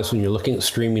realize when you're looking at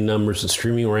streaming numbers and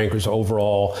streaming rankers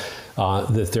overall,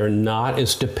 that they're not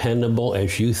as dependable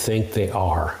as you think they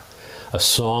are. A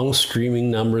song's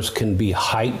streaming numbers can be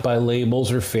hyped by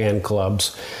labels or fan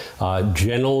clubs.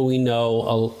 Generally, we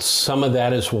know some of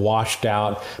that is washed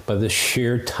out by the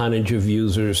sheer tonnage of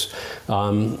users,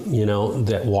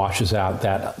 that washes out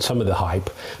that some of the hype.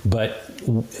 But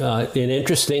an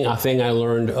interesting thing I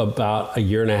learned about a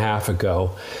year and a half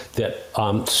ago, that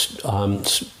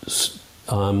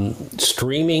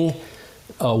streaming,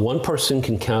 one person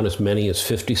can count as many as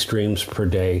 50 streams per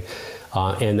day.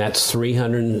 And that's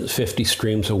 350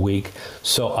 streams a week.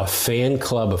 So a fan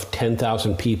club of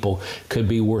 10,000 people could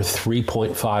be worth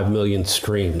 3.5 million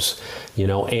streams.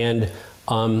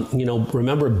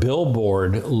 Remember,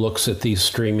 Billboard looks at these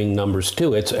streaming numbers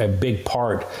too. It's a big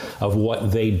part of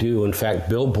what they do. In fact,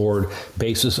 Billboard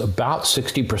bases about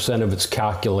 60% of its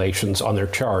calculations on their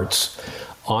charts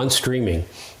on streaming,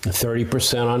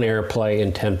 30% on airplay,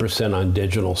 and 10% on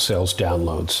digital sales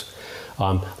downloads.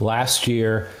 Last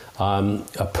year,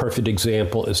 a perfect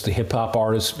example is the hip hop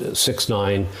artist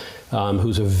 6ix9ine,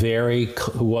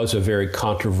 who was a very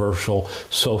controversial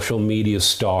social media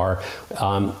star,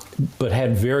 but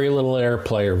had very little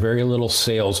airplay or very little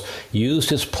sales. Used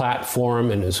his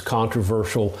platform and his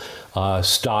controversial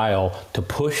style to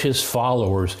push his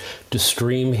followers to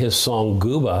stream his song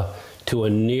 "Gooba" to a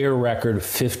near record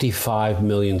 55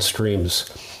 million streams,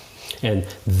 and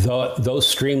those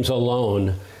streams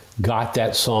alone got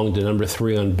that song to number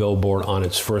 3 on Billboard on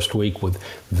its first week with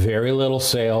very little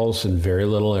sales and very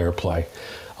little airplay.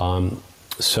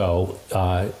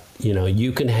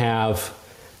 You can have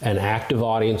an active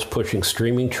audience pushing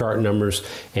streaming chart numbers,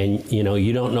 and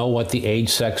you don't know what the age,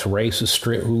 sex, race is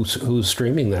who's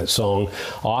streaming that song.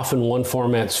 Often one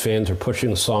format's fans are pushing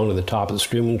the song to the top of the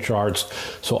streaming charts,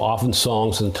 so often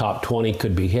songs in the top 20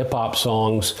 could be hip-hop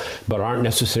songs, but aren't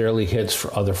necessarily hits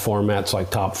for other formats like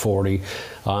top 40,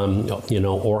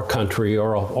 or country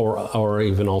or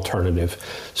even alternative.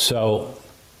 So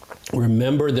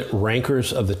remember that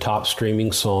rankers of the top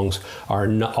streaming songs are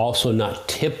also not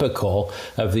typical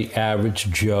of the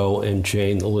average Joe and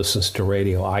Jane that listens to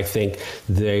radio. I think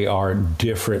they are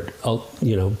different,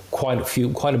 quite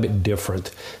a bit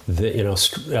different,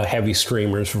 heavy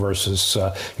streamers versus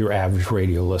your average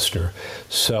radio listener.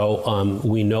 So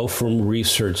we know from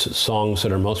research that songs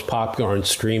that are most popular on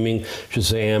streaming,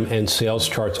 Shazam, and sales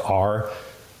charts are,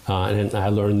 and I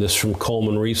learned this from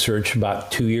Coleman Research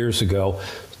about 2 years ago,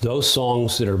 those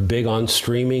songs that are big on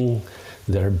streaming,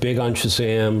 that are big on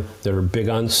Shazam, that are big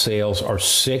on sales are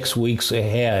 6 weeks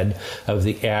ahead of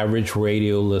the average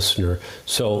radio listener.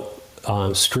 So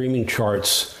streaming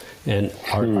charts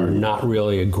are not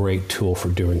really a great tool for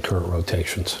doing current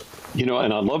rotations. And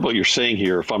I love what you're saying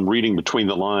here. If I'm reading between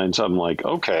the lines, I'm like,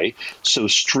 okay, so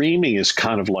streaming is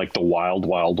kind of like the wild,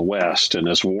 wild west. And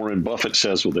as Warren Buffett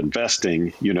says with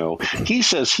investing, he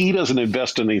says he doesn't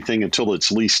invest in anything until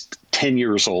it's at least 10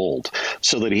 years old,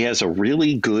 so that he has a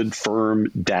really good,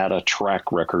 firm data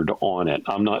track record on it.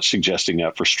 I'm not suggesting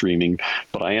that for streaming,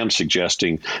 but I am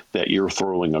suggesting that you're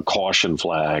throwing a caution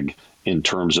flag in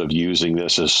terms of using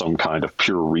this as some kind of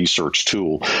pure research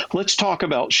tool. Let's talk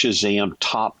about Shazam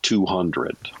Top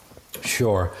 200.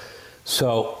 Sure.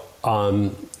 So,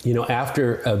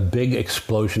 after a big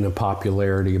explosion of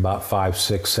popularity about 5,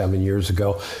 6, 7 years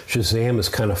ago, Shazam has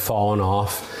kind of fallen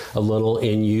off a little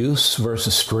in use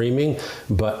versus streaming,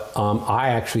 but I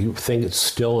actually think it's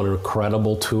still an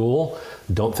incredible tool.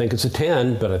 Don't think it's a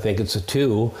 10, but I think it's a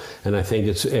 2, and I think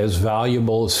it's as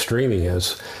valuable as streaming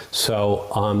is. So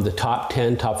the top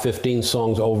 10, top 15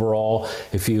 songs overall,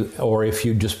 if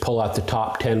you just pull out the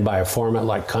top 10 by a format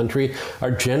like country,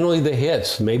 are generally the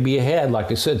hits, maybe ahead,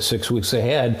 like I said, 6 weeks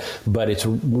ahead, but it's a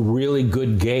really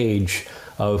good gauge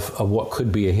of what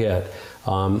could be a hit.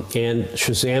 And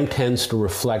Shazam tends to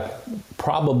reflect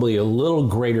probably a little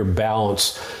greater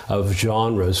balance of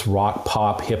genres, rock,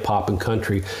 pop, hip hop, and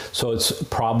country. So it's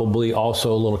probably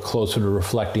also a little closer to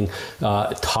reflecting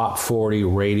top 40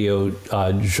 radio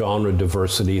genre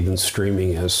diversity than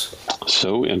streaming is.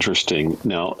 So interesting.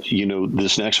 Now,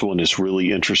 this next one is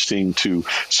really interesting to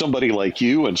somebody like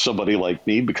you and somebody like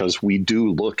me, because we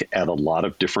do look at a lot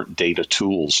of different data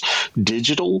tools.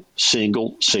 Digital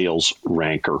single sales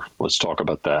ranker. Let's talk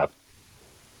about that.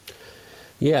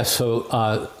 Yeah,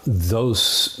 so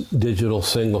those digital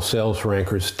single sales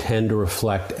rankers tend to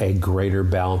reflect a greater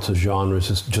balance of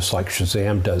genres, just like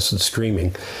Shazam does in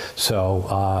streaming.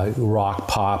 So rock,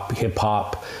 pop, hip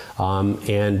hop,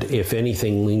 and if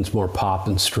anything, leans more pop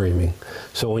than streaming.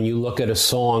 So when you look at a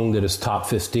song that is top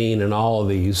 15 in all of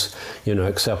these,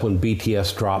 except when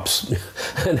BTS drops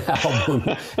an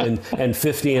album and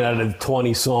 15 out of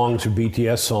 20 songs are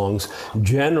BTS songs,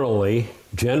 generally,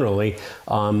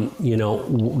 when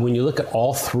you look at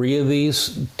all three of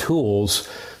these tools,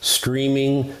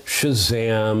 streaming,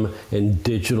 Shazam, and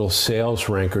digital sales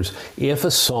rankers, if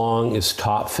a song is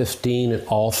top 15 in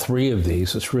all three of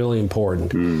these, it's really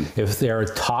important. If they're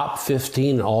top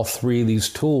 15 in all three of these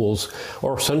tools,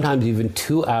 or sometimes even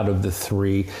 2 out of the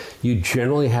 3, you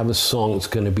generally have a song that's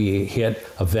going to be a hit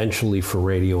eventually for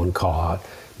radio and call out.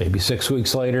 Maybe 6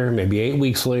 weeks later, maybe 8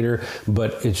 weeks later,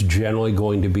 but it's generally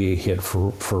going to be a hit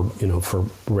for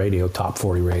radio, top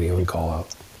 40 radio and call out.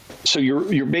 So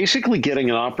you're basically getting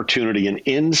an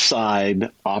inside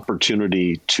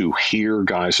opportunity to hear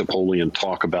Guy Zapoleon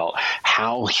talk about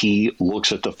how he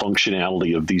looks at the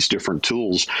functionality of these different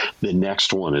tools. The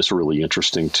next one is really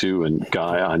interesting too. And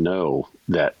Guy, I know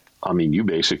that, you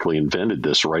basically invented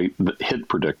this, right? The hit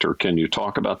predictor. Can you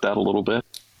talk about that a little bit?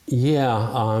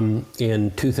 Yeah,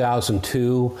 in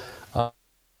 2002, Rick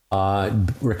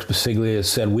Spiciglia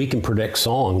said we can predict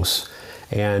songs,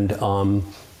 And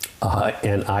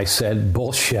I said,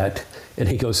 bullshit. And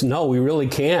he goes, no, we really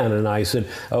can. And I said,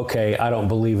 okay, I don't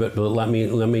believe it, but let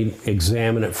me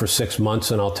examine it for 6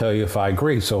 months, and I'll tell you if I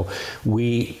agree. So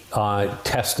we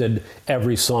tested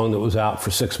every song that was out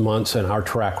for 6 months, and our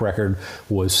track record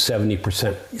was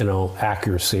 70%,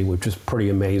 accuracy, which is pretty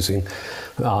amazing.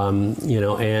 We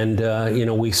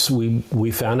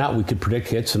found out we could predict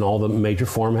hits in all the major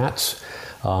formats.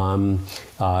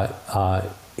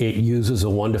 It uses a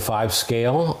 1 to 5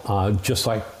 scale, just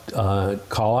like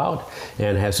Call Out,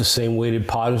 and has the same weighted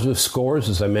positive scores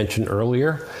as I mentioned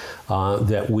earlier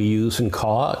that we use in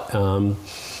Call Out.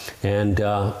 In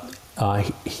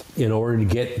order to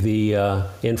get the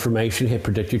information, Hit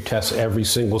Predictor tests every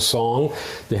single song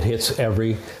that hits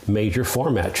every major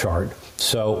format chart.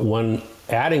 So when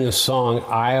adding a song,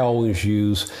 I always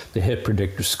use the Hit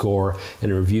Predictor score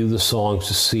and review the songs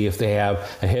to see if they have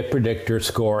a Hit Predictor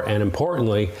score, and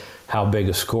importantly, how big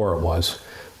a score it was.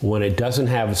 When it doesn't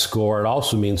have a score, it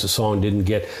also means the song didn't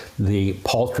get the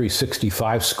paltry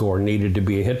 65 score needed to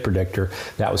be a Hit Predictor.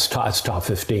 That was top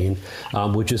 15,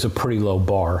 which is a pretty low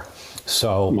bar.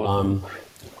 So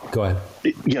go ahead.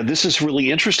 Yeah, this is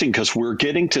really interesting because we're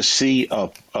getting to see a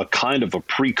kind of a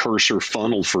precursor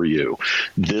funnel for you.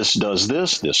 This does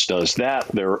this does that.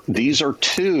 These are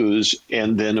twos,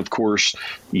 and then, of course,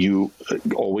 you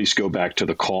always go back to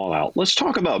the call out. Let's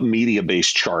talk about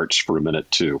media-based charts for a minute,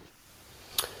 too.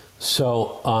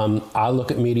 So I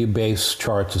look at media-based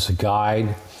charts as a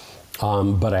guide.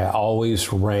 But I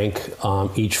always rank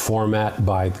each format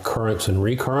by the currents and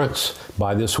recurrents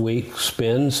by this week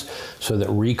spins, so that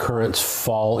recurrents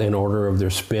fall in order of their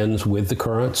spins with the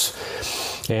currents.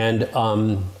 And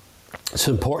it's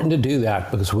important to do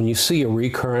that because when you see a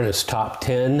recurrent as top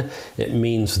 10, it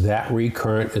means that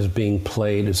recurrent is being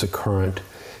played as a current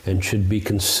and should be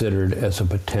considered as a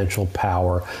potential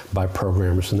power by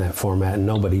programmers in that format, and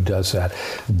nobody does that.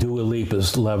 Dua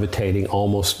Lipa's Levitating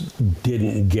almost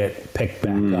didn't get picked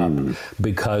back up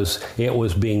because it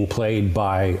was being played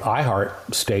by iHeart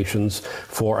stations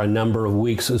for a number of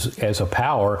weeks as a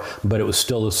power, but it was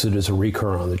still listed as a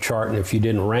recurrent on the chart, and if you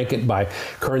didn't rank it by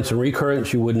currents and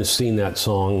recurrents, you wouldn't have seen that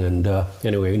song, and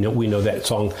anyway, we know that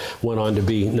song went on to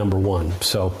be number one.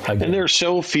 So again, and there's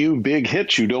so few big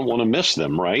hits, you don't want to miss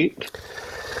them, right?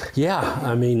 Yeah,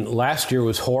 I mean, last year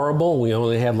was horrible. We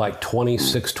only had like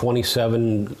 26,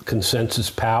 27 consensus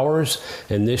powers,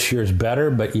 and this year's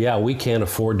better. But yeah, we can't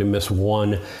afford to miss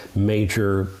one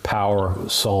major power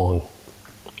song.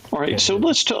 All right, so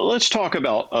let's talk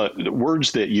about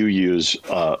words that you use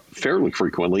fairly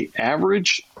frequently.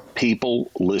 Average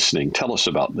people listening. Tell us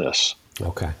about this.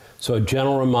 Okay. So a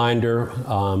general reminder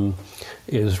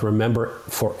is remember,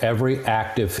 for every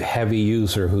active heavy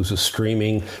user who's a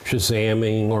streaming,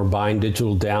 Shazamming, or buying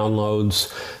digital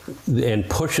downloads and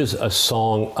pushes a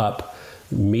song up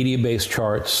media-based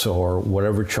charts or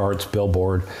whatever charts,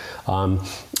 Billboard,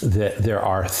 that there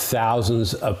are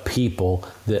thousands of people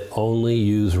that only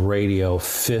use radio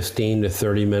 15 to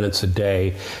 30 minutes a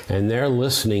day, and their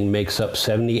listening makes up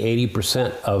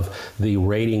 70-80% of the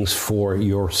ratings for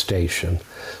your station.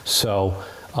 So,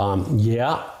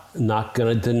 not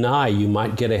going to deny you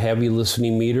might get a heavy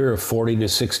listening meter of 40 to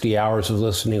 60 hours of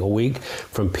listening a week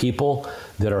from people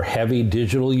that are heavy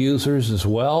digital users as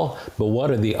well, but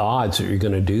what are the odds that you're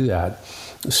going to do that?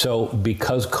 So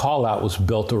because Call Out was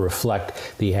built to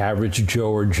reflect the average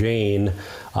Joe or Jane,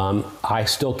 I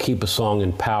still keep a song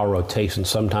in power rotation,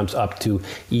 sometimes up to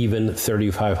even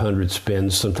 3,500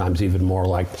 spins, sometimes even more,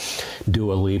 like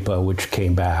Dua Lipa, which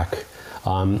came back.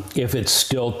 If it's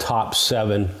still top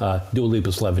 7, Dua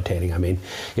Lipa's Levitating, I mean.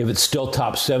 If it's still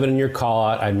top 7 in your call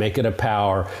out, I'd make it a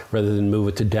power rather than move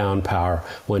it to down power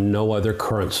when no other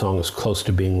current song is close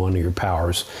to being one of your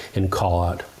powers in call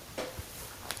out.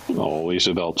 Always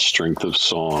about strength of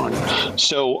song.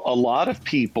 So a lot of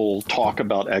people talk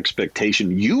about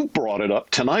expectation. You brought it up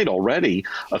tonight already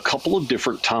a couple of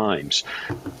different times.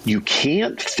 You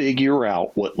can't figure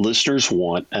out what listeners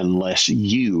want unless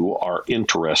you are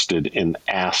interested in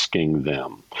asking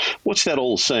them. What's that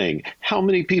old saying? How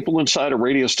many people inside a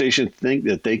radio station think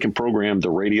that they can program the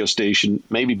radio station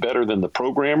maybe better than the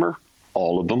programmer?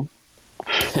 All of them.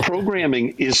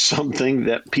 Programming is something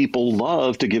that people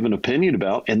love to give an opinion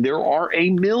about, and there are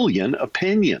a million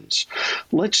opinions.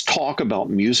 Let's talk about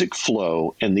music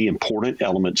flow and the important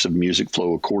elements of music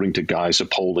flow according to Guy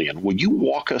Zapoleon. Will you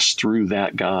walk us through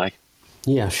that, Guy?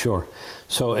 Yeah, sure.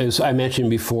 So as I mentioned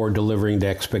before, delivering to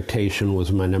expectation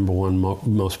was my number one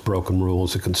most broken rule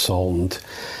as a consultant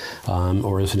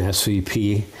or as an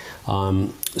SVP.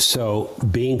 So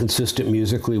being consistent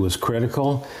musically was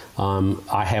critical.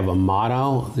 I have a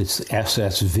motto, it's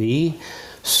SSV,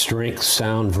 strength,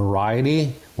 sound,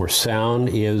 variety, where sound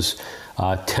is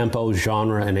tempo,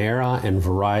 genre, and era, and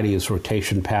variety is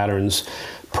rotation patterns,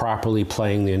 properly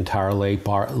playing the entire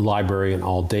library in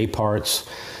all day parts.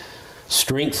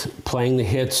 Strength, playing the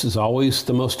hits, is always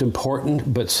the most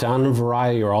important, but sound and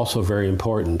variety are also very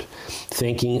important.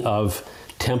 Thinking of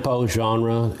tempo,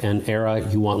 genre, and era,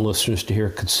 you want listeners to hear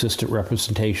consistent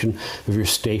representation of your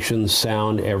station's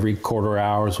sound every quarter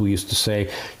hour. As we used to say,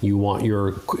 you want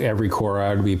your every quarter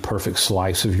hour to be a perfect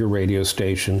slice of your radio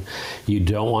station. You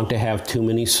don't want to have too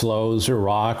many slows or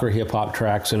rock or hip-hop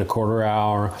tracks in a quarter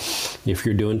hour if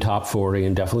you're doing top 40,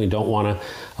 and definitely don't want to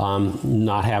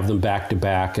not have them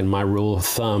back-to-back. And my rule of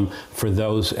thumb for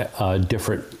those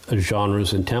different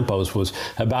genres and tempos was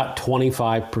about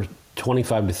 25 to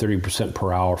 30%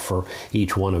 per hour for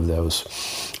each one of those.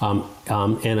 And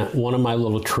one of my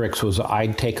little tricks was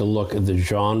I'd take a look at the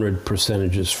genre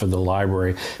percentages for the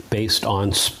library based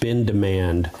on spin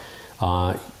demand,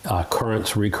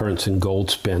 currents, recurrents, and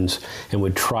gold spins, and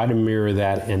would try to mirror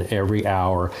that in every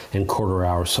hour and quarter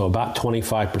hour. So about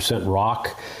 25%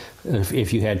 rock.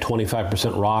 If you had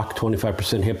 25% rock,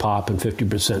 25% hip hop, and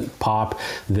 50% pop,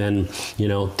 then,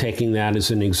 taking that as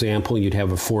an example, you'd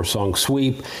have a 4-song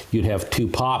sweep. You'd have 2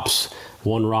 pops,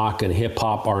 1 rock and hip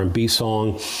hop R&B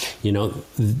song.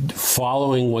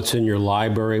 Following what's in your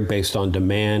library based on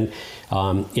demand,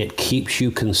 it keeps you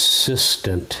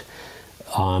consistent,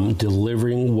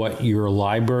 delivering what your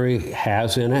library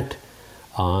has in it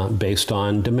based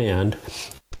on demand.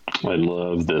 I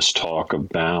love this talk of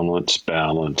balance,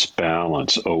 balance,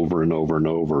 balance over and over and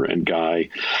over. And Guy,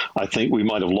 I think we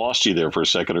might have lost you there for a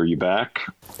second. Are you back?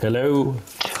 Hello.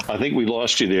 I think we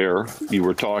lost you there. You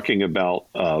were talking about,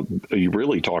 you're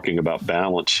really talking about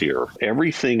balance here.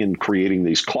 Everything in creating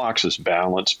these clocks is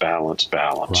balance, balance,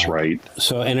 balance, right?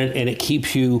 So, and it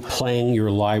keeps you playing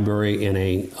your library in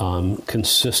a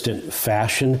consistent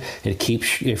fashion. It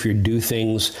keeps, if you do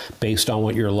things based on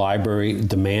what your library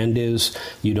demand is,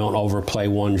 you don't overplay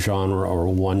one genre or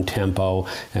one tempo.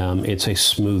 It's a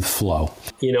smooth flow.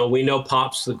 We know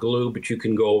pop's the glue, but you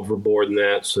can go overboard in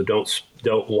that. So don't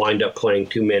wind up playing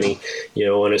too many,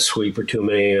 in a sweep, or too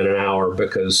many in an hour,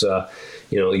 because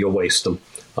you'll waste them.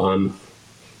 As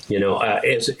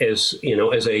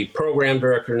a program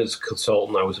director and as a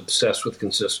consultant, I was obsessed with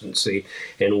consistency.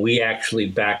 And we actually,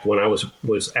 back when I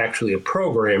was actually a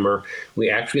programmer, we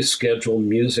actually scheduled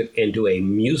music into a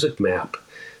music map.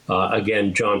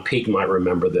 Again, John Peake might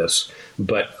remember this,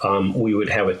 but we would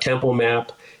have a tempo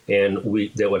map, and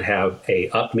that would have a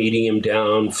up, medium,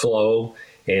 down flow,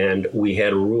 and we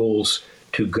had rules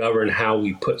to govern how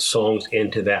we put songs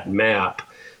into that map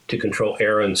to control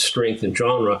era and strength and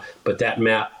genre, but that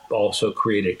map also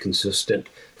created a consistent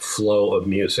flow of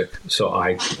music. So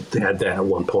I had that at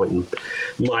one point in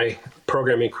my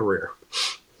programming career.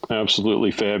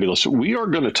 Absolutely fabulous. We are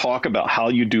going to talk about how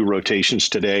you do rotations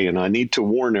today, and I need to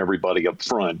warn everybody up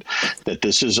front that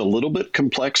this is a little bit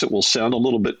complex. It will sound a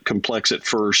little bit complex at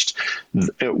first.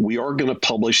 We are going to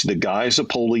publish the Guy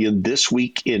Zapoleon This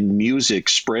Week in Music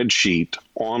spreadsheet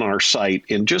on our site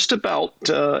in just about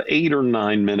 8 or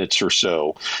 9 minutes or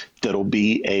so. That'll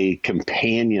be a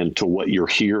companion to what you're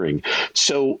hearing.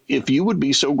 So if you would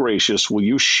be so gracious, will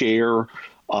you share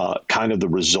kind of the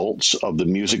results of the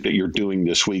music that you're doing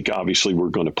this week? Obviously, we're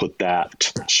going to put that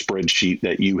spreadsheet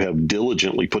that you have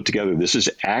diligently put together. This is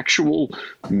actual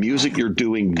music you're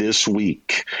doing this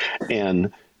week,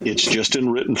 and it's just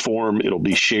in written form. It'll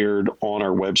be shared on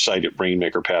our website at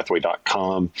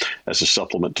rainmakerpathway.com as a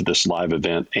supplement to this live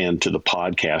event and to the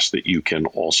podcast that you can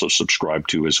also subscribe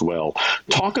to as well.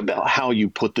 Talk about how you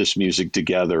put this music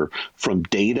together from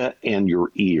data and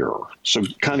your ear. So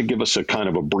kind of give us a kind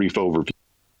of a brief overview.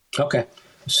 Okay.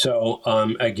 So,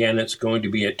 again, it's going to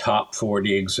be a top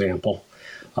 40 example.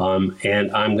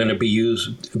 And I'm going to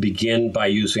begin by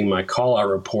using my call-out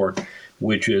report,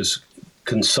 which is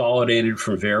consolidated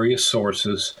from various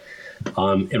sources.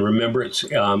 And remember,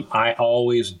 I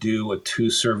always do a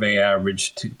 2-survey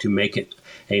average to make it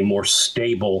a more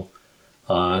stable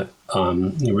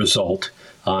result.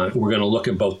 We're going to look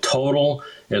at both total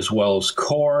as well as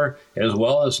core, as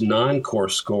well as non-core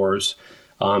scores,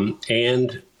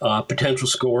 and potential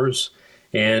scores.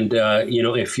 And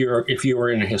if you were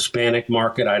in a Hispanic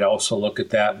market, I'd also look at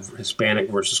that, Hispanic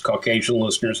versus Caucasian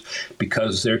listeners,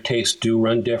 because their tastes do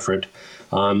run different.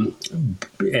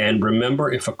 And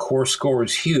remember, if a core score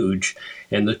is huge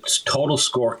and the total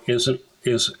score isn't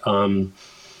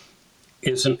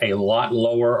a lot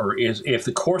lower, or if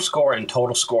the core score and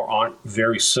total score aren't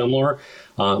very similar,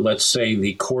 let's say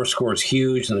the core score is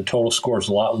huge and the total score is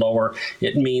a lot lower,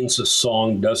 it means the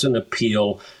song doesn't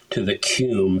appeal to the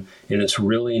cume, and it's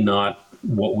really not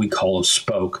what we call a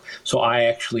spoke. So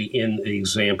in the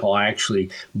example, I actually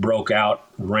broke out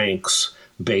ranks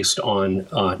based on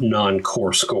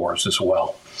non-core scores as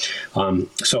well.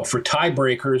 So for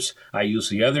tiebreakers, I use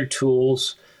the other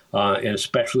tools, and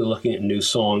especially looking at new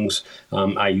songs,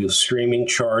 I use streaming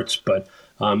charts. But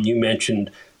you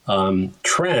mentioned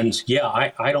trends. Yeah,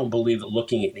 I don't believe that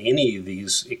looking at any of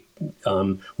these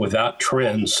without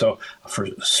trends. So for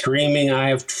streaming, I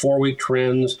have 4-week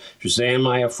trends. Shazam,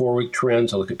 I have 4-week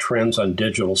trends. I look at trends on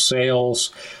digital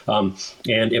sales. And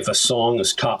if a song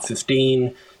is top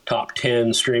 15, top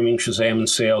 10 streaming, Shazam, and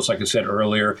sales, like I said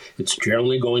earlier, it's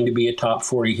generally going to be a top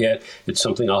 40 hit. It's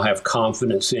something I'll have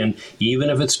confidence in, even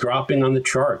if it's dropping on the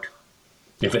chart.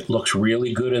 If it looks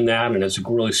really good in that and has a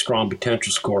really strong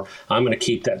potential score, I'm going to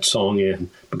keep that song in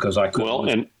because I could. Well,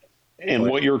 and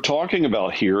what you're talking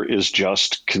about here is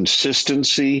just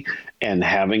consistency and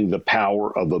having the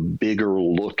power of a bigger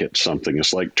look at something.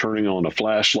 It's like turning on a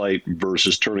flashlight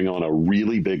versus turning on a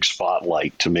really big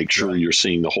spotlight to make sure you're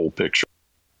seeing the whole picture.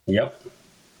 Yep.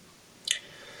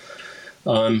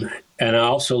 And I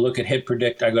also look at Hit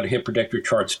Predict. I go to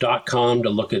hitpredictorcharts.com to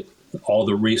look at all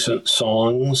the recent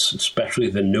songs, especially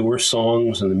the newer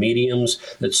songs and the mediums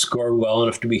that scored well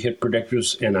enough to be hit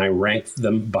predictors, and I rank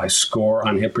them by score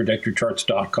on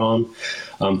hitpredictorcharts.com.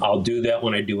 I'll do that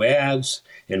when I do ads,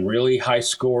 and really high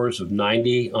scores of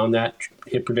 90 on that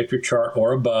hit predictor chart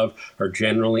or above are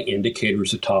generally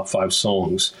indicators of top 5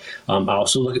 songs. I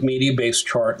also look at media-based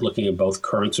chart, looking at both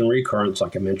currents and recurrents,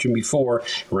 like I mentioned before,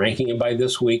 ranking it by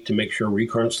this week to make sure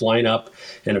recurrents line up,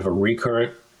 and if a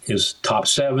recurrent is top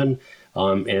 7,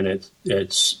 and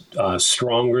it's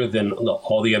stronger than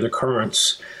all the other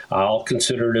currents, I'll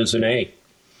consider it as an A.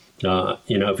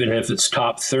 If it's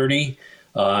top 30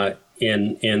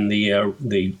 in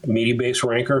the media-based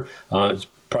ranker, it's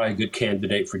probably a good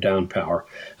candidate for down power.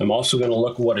 I'm also going to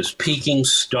look at what is peaking,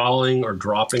 stalling, or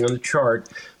dropping on the chart,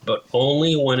 but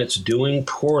only when it's doing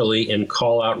poorly in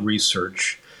call-out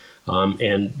research.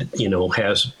 And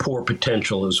has poor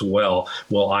potential as well,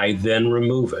 will I then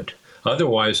remove it?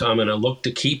 Otherwise, I'm going to look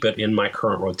to keep it in my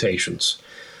current rotations.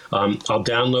 I'll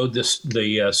download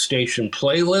the station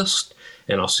playlist,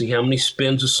 and I'll see how many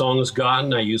spins a song has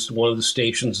gotten. I used one of the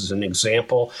stations as an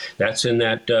example. That's in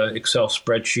that Excel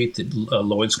spreadsheet that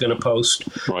Lloyd's going to post.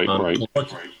 Right.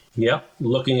 Yep,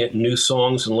 looking at new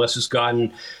songs, unless it's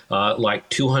gotten like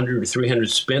 200 or 300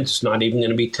 spins, it's not even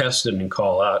going to be tested in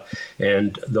call out.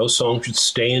 And those songs should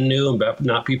stay in new and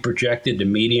not be projected to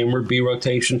medium or B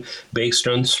rotation based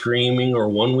on streaming or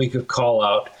 1 week of call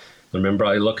out. Remember,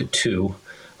 I look at 2.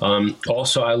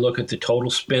 Also, I look at the total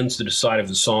spins to decide if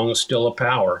the song is still a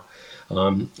power.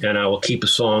 And I will keep a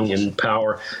song in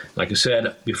power, like I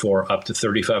said before, up to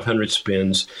 3,500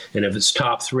 spins. And if it's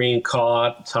top 3 in call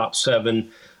out, top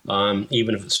 7,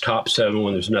 even if it's top 7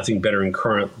 when there's nothing better in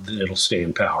current, then it'll stay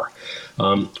in power.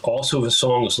 Also, if a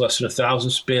song is less than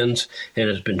 1,000 spins and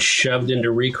has been shoved into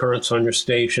recurrents on your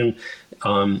station,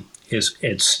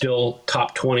 it's still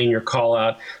top 20 in your call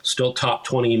out, still top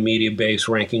 20 in media base,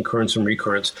 ranking currents and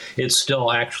recurrents. It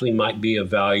still actually might be a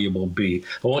valuable B.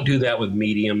 I won't do that with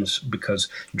mediums because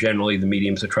generally the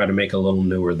mediums I try to make a little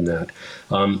newer than that.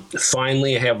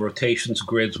 Finally, I have rotations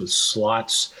grids with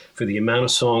slots for the amount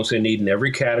of songs I need in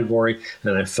every category,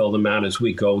 and I fill them out as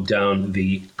we go down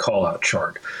the call-out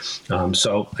chart.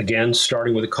 So again,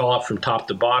 starting with a call-out from top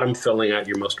to bottom, filling out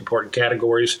your most important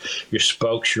categories, your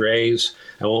spokes, your A's.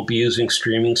 I won't be using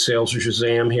streaming, sales, or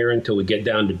Shazam here until we get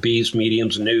down to B's,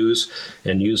 mediums, news,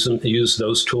 and use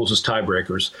those tools as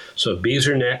tiebreakers. So B's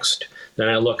are next. Then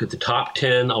I look at the top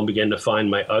 10. I'll begin to find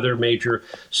my other major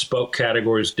spoke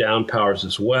categories, down powers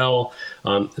as well.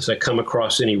 As I come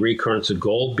across any recurrence of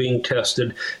gold being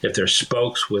tested, if there's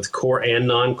spokes with core and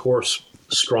non-core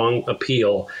strong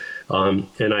appeal,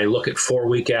 and I look at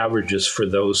 4-week averages for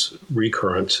those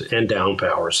recurrents and down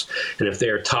powers. And if they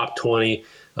are top 20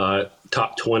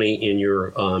 in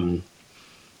your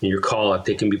call out,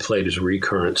 they can be played as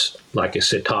recurrents. Like I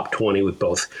said, top 20 with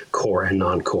both core and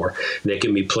non-core. They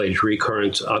can be played as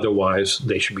recurrents. Otherwise,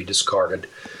 they should be discarded.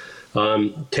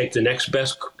 Take the next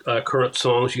best current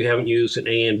songs you haven't used in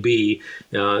A and B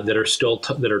that are still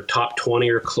that are top 20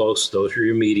 or close. Those are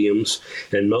your mediums,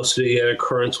 and most of the other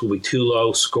currents will be too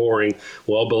low scoring,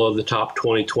 well below the top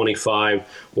 20, 25,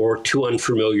 or too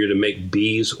unfamiliar to make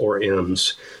Bs or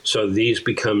Ms. So these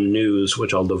become news,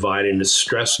 which I'll divide into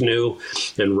stress new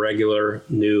and regular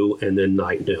new and then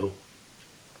night new.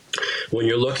 When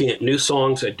you're looking at new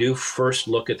songs, I do first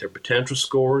look at their potential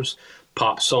scores.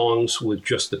 Pop songs with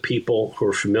just the people who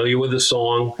are familiar with the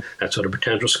song. That's what a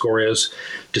potential score is.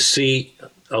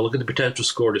 I'll look at the potential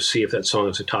score to see if that song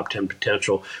has a top 10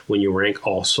 potential when you rank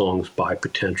all songs by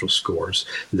potential scores.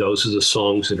 Those are the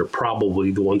songs that are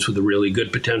probably the ones with the really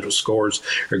good potential scores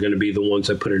are going to be the ones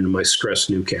I put into my stress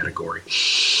new category.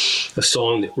 A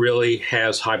song that really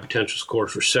has high potential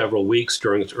scores for several weeks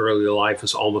during its early life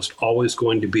is almost always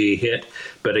going to be a hit,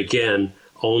 but again,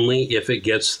 only if it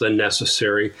gets the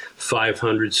necessary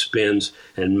 500 spins,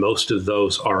 and most of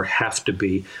those have to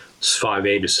be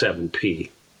 5A to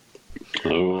 7P.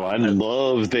 Oh, I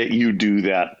love that you do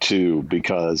that too,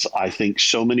 because I think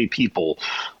so many people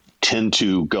tend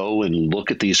to go and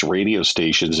look at these radio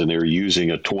stations and they're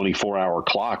using a 24-hour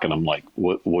clock, and I'm like,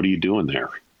 what are you doing there?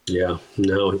 Yeah,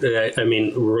 no, I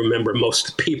mean, remember,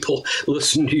 most people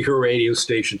listen to your radio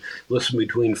station, listen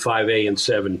between 5A and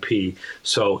 7P.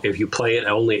 So if you play it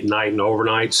only at night and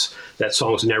overnights, that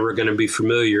song's never going to be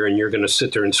familiar, and you're going to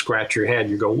sit there and scratch your head.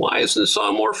 You go, why isn't this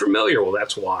song more familiar? Well,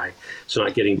 that's why. It's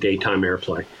not getting daytime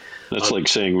airplay. That's like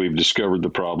saying we've discovered the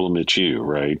problem, it's you,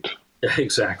 right?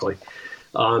 Exactly.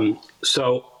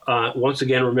 So once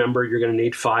again, remember, you're going to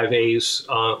need 5As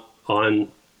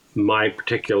on my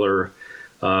particular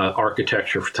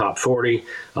architecture for top 40.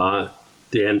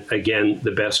 Then again,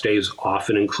 the best days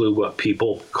often include what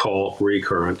people call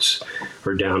recurrents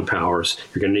or down powers.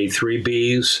 You're going to need 3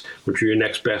 Bs, which are your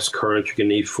next best currents. You're going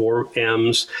to need 4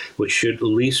 Ms, which should at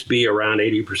least be around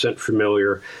 80%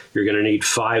 familiar. You're going to need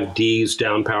 5 Ds,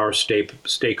 down power, stay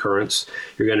currents.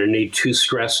 You're going to need 2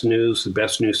 stress news, the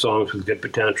best new songs with good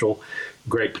potential,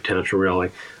 great potential, really.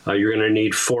 You're going to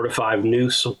need 4 to 5 new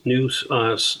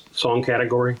song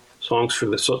category. Songs for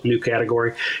the new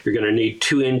category. You're going to need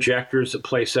 2 injectors that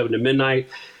play 7 to midnight.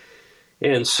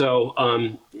 And so,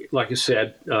 like I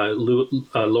said,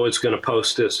 Lloyd's going to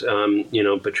post this,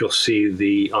 but you'll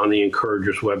see on the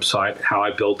Encouragers website how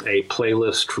I built a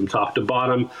playlist from top to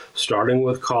bottom, starting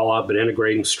with call up and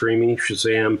integrating streaming,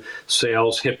 Shazam,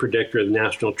 sales, hit predictor, the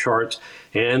national charts,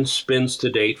 and spins to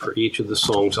date for each of the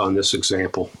songs on this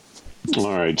example.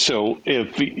 All right. So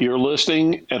if you're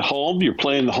listening at home, you're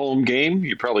playing the home game,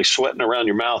 you're probably sweating around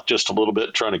your mouth just a little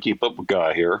bit trying to keep up with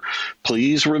Guy here.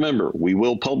 Please remember, we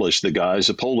will publish the Guy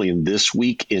Zapoleon this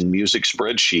week in music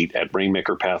spreadsheet at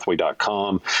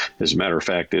rainmakerpathway.com. As a matter of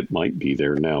fact, it might be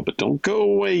there now, but don't go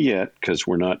away yet because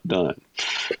we're not done.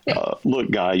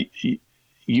 Look, Guy,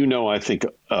 I think...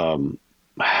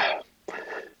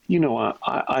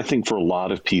 I think for a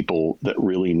lot of people that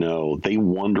really know, they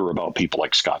wonder about people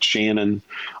like Scott Shannon.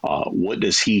 What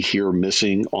does he hear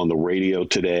missing on the radio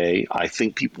today? I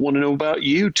think people want to know about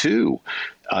you, too.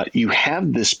 You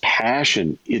have this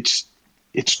passion. It's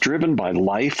driven by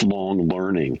lifelong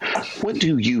learning. What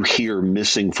do you hear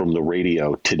missing from the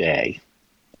radio today?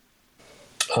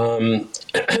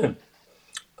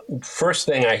 First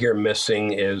thing I hear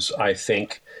missing is, I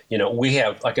think, we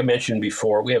have, like I mentioned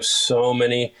before, we have so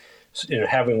many,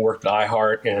 having worked at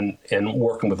iHeart and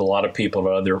working with a lot of people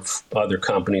at other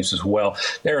companies as well,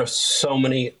 there are so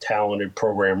many talented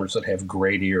programmers that have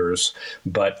great ears.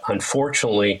 But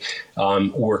unfortunately,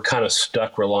 we're kind of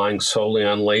stuck relying solely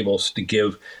on labels to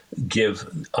give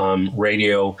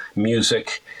radio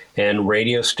music, and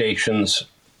radio stations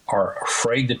are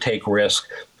afraid to take risk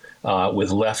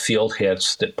with left field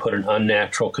hits that put an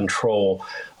unnatural control.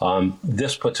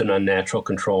 This puts an unnatural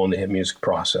control in the hit music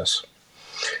process.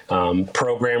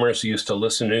 Programmers used to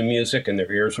listen to music, and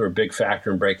their ears were a big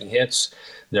factor in breaking hits.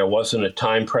 There wasn't a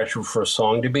time pressure for a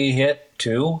song to be a hit,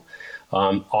 too.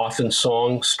 Often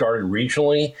songs started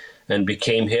regionally and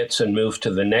became hits and moved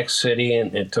to the next city,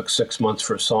 and it took 6 months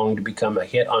for a song to become a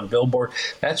hit on Billboard.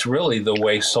 That's really the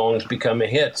way songs become a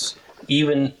hit,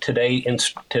 even today in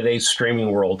today's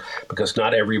streaming world, because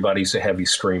not everybody's a heavy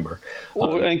streamer.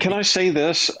 And can I say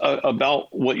this about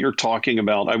what you're talking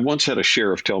about? I once had a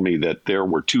sheriff tell me that there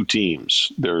were 2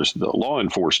 teams. There's the law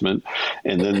enforcement,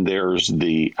 and then there's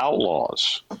the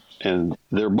outlaws. And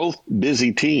they're both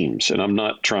busy teams. And I'm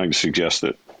not trying to suggest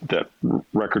that that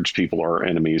records people are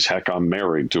enemies. Heck, I'm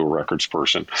married to a records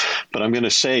person. But I'm going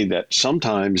to say that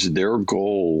sometimes their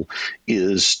goal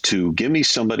is to give me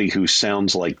somebody who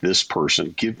sounds like this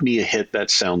person. Give me a hit that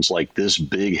sounds like this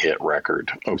big hit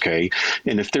record. Okay.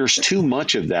 And if there's too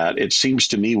much of that, it seems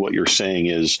to me what you're saying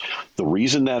is the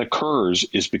reason that occurs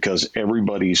is because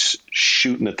everybody's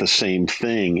shooting at the same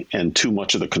thing and too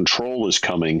much of the control is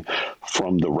coming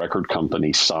from the record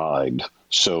company side.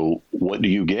 So what do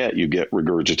you get? You get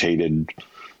regurgitated,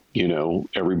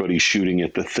 everybody's shooting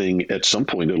at the thing. At some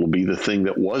point, it'll be the thing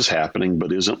that was happening,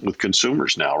 but isn't with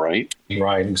consumers now, right?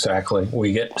 Right, exactly.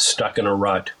 We get stuck in a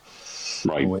rut.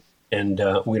 Right. And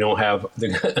we don't have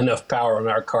enough power in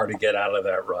our car to get out of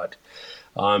that rut.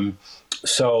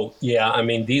 So, yeah, I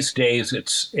mean, these days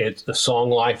it's the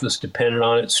song life is dependent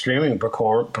on its streaming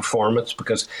performance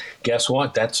because guess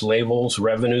what? That's labels'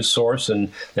 revenue source,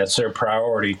 and that's their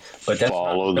priority. But that's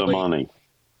follow the money.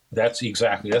 That's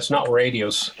not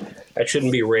radio's. That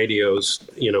shouldn't be radio's,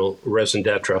 raison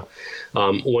d'etre.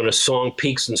 When a song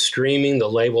peaks in streaming, the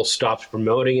label stops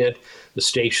promoting it. The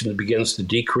station begins to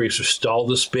decrease or stall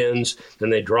the spins, then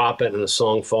they drop it and the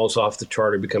song falls off the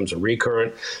chart or becomes a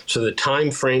recurrent. So the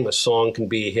time frame a song can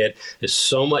be a hit is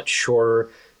so much shorter.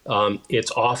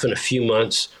 It's often a few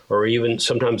months or even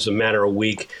sometimes a matter of a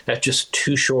week. That's just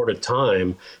too short a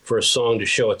time for a song to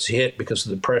show its hit because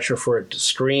of the pressure for it to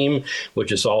stream,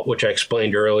 which I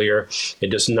explained earlier.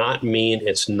 It does not mean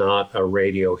it's not a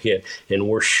radio hit. And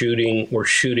we're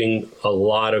shooting a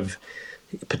lot of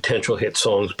potential hit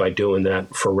songs by doing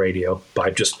that for radio, by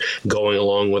just going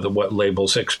along with what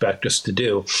labels expect us to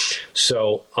do.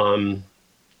 So,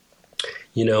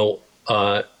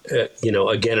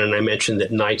 again, and I mentioned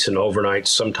that nights and overnights,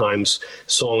 sometimes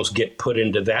songs get put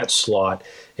into that slot,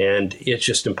 and it's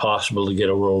just impossible to get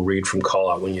a real read from call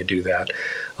out when you do that.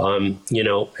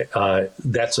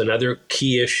 That's another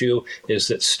key issue is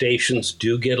that stations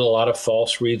do get a lot of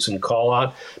false reads in call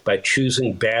out by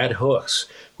choosing bad hooks,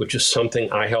 which is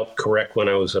something I helped correct when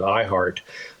I was at iHeart,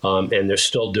 and they're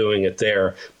still doing it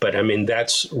there. But I mean,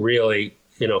 that's really,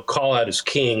 call out is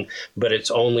king, but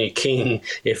it's only king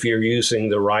if you're using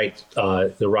the right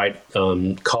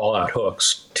call out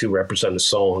hooks to represent a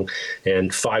song.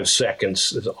 And 5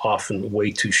 seconds is often way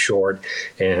too short.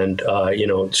 And,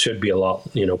 it should be a lot,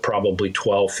 probably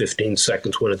 12, 15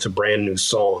 seconds when it's a brand new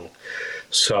song.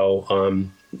 So,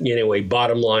 anyway,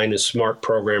 bottom line is smart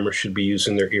programmers should be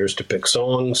using their ears to pick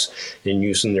songs and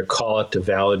using their call-out to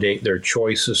validate their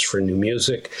choices for new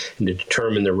music and to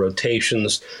determine their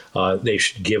rotations. They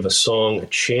should give a song a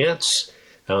chance.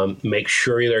 Make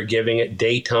sure they're giving it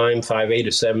daytime 5A to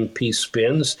 7P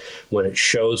spins when it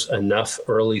shows enough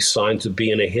early signs of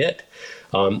being a hit.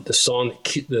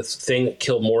 The thing that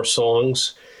killed more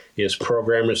songs is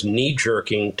programmers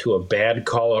knee-jerking to a bad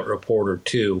call-out report or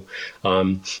two.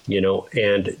 And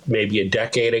maybe a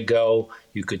decade ago,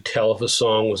 you could tell if a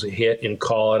song was a hit in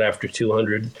call-out after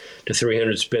 200 to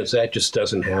 300 spins. That just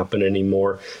doesn't happen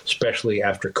anymore, especially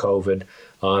after COVID.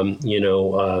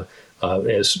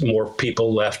 As more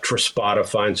people left for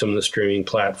Spotify and some of the streaming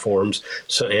platforms,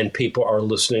 and people are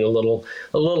listening a little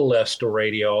less to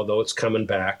radio, although it's coming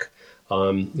back.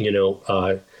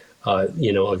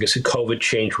 Like I said, COVID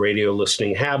changed radio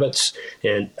listening habits.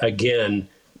 And again,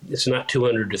 it's not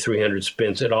 200 to 300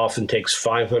 spins. It often takes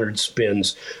 500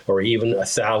 spins or even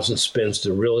 1,000 spins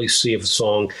to really see if a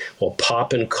song will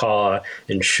pop in call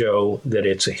and show that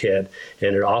it's a hit.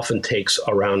 And it often takes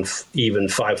around even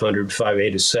 500,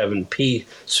 5A to 7P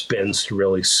spins to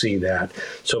really see that.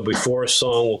 So before a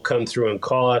song will come through and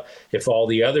call it, if all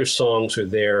the other songs are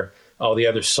there, all the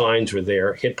other signs are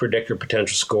there, hit predictor,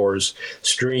 potential scores,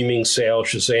 streaming, sales,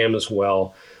 Shazam as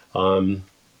well. Don't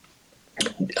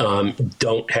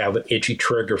have an itchy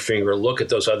trigger finger. Look at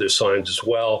those other signs as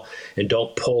well, and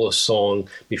don't pull a song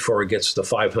before it gets to the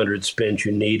 500 spins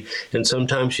you need. And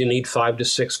sometimes you need 5 to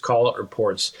 6 call-out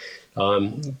reports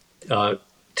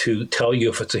to tell you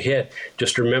if it's a hit.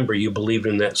 Just remember, you believed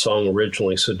in that song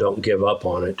originally, so don't give up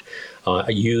on it.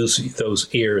 Use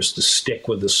those ears to stick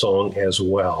with the song as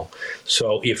well.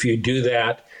 So if you do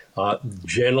that,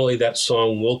 generally that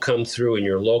song will come through in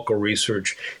your local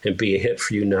research and be a hit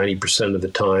for you 90% of the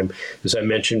time. As I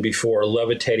mentioned before,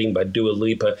 Levitating by Dua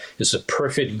Lipa is a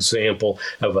perfect example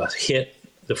of a hit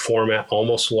the format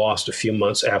almost lost a few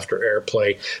months after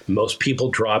airplay. Most people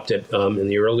dropped it in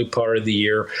the early part of the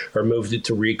year or moved it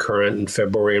to recurrent in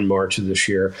February and March of this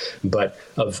year. But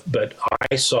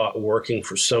I saw it working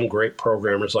for some great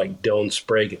programmers like Dylan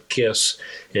Sprague at KISS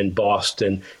in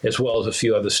Boston, as well as a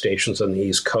few other stations on the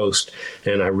East Coast.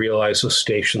 And I realized those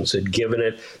stations had given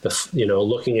it,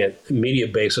 looking at media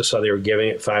basis, so they were giving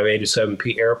it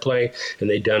 587p airplay, and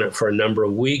they'd done it for a number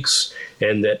of weeks,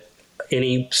 and that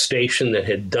any station that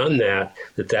had done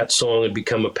that song had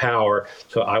become a power.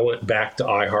 So I went back to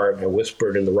iHeart and I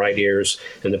whispered in the right ears,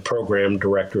 and the program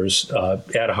directors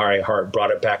at iHeart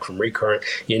brought it back from recurrent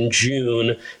in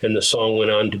June, and the song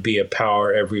went on to be a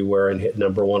power everywhere and hit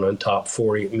number one on top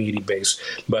 40 at Media Base.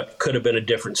 But could have been a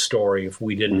different story if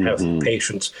we didn't have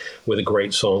patience with a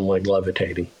great song like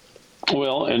Levitating.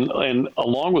 Well, and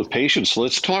along with patience,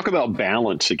 let's talk about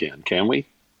balance again, can we?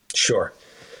 Sure.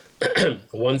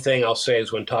 One thing I'll say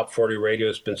is when Top 40 Radio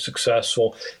has been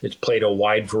successful, it's played a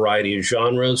wide variety of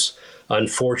genres.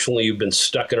 Unfortunately, you've been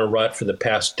stuck in a rut for the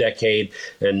past decade,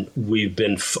 and we've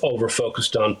been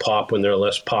over-focused on pop when there are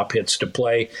less pop hits to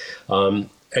play.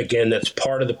 Again, that's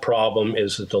part of the problem,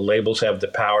 is that the labels have the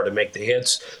power to make the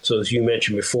hits. So as you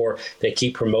mentioned before, they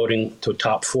keep promoting to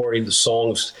Top 40 the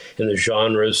songs and the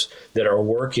genres that are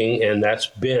working, and that's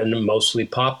been mostly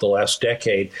pop the last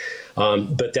decade.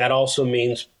 But that also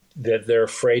means that they're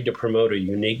afraid to promote a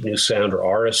unique new sound or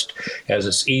artist, as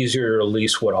it's easier to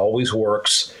release what always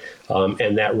works,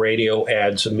 and that radio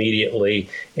ads immediately,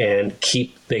 and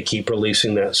they keep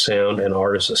releasing that sound and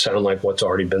artists that sound like what's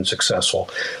already been successful.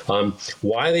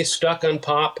 Why are they stuck on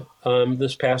pop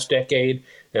this past decade,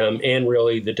 and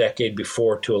really the decade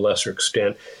before to a lesser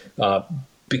extent?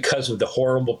 Because of the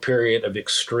horrible period of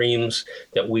extremes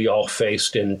that we all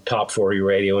faced in Top 40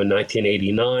 Radio in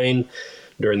 1989,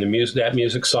 during that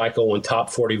music cycle, when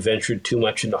Top 40 ventured too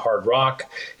much into hard rock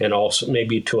and also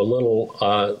maybe to a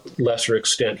little lesser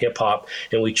extent hip hop,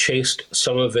 and we chased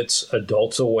some of its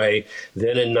adults away.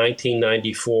 Then in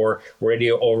 1994,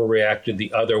 radio overreacted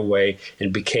the other way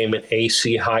and became an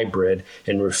AC hybrid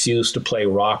and refused to play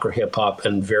rock or hip hop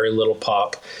and very little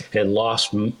pop, and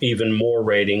lost even more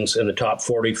ratings. And the Top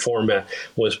 40 format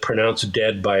was pronounced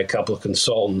dead by a couple of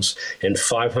consultants, and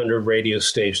 500 radio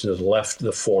stations left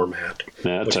the format.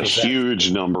 That's a huge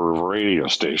number of radio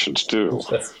stations, too.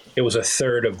 It was a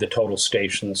third of the total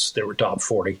stations that were Top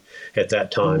 40 at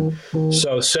that time. Mm-hmm.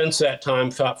 So since that time,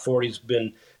 Top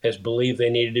 40 has believed they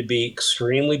needed to be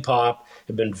extremely pop,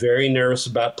 have been very nervous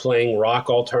about playing rock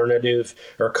alternative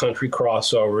or country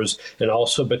crossovers, and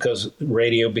also because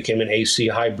radio became an AC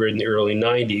hybrid in the early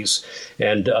 90s,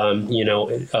 and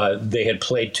they had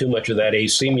played too much of that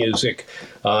AC music.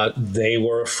 They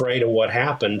were afraid of what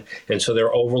happened, and so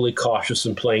they're overly cautious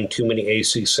in playing too many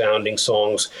AC sounding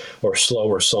songs or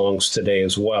slower songs today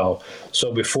as well.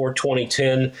 So before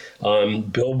 2010,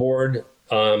 Billboard,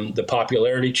 the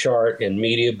popularity chart, and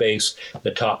Media Base,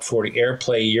 the Top 40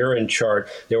 airplay year-end chart,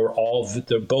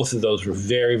 both of those were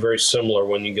very, very similar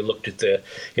when you looked at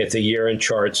the year-end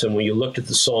charts, and when you looked at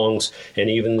the songs and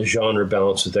even the genre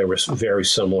balances, they were very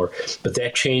similar. But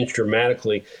that changed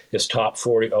dramatically as Top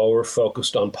 40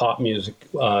 over-focused on pop music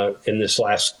in this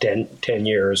last 10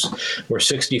 years, where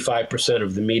 65%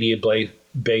 of the Media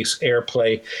Base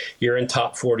airplay year-end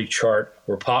Top 40 chart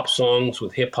were pop songs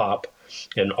with hip-hop,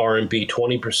 and R&B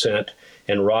 20%,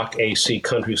 and rock, AC,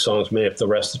 country songs made up the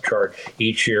rest of the chart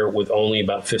each year, with only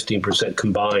about 15%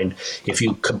 combined. If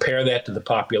you compare that to the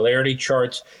popularity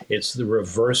charts, it's the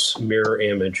reverse mirror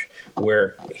image,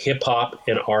 where hip-hop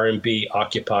and R&B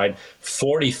occupied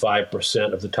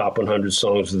 45% of the top 100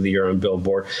 songs of the year on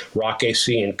Billboard. Rock,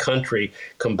 AC, and country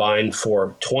combined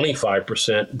for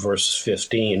 25% versus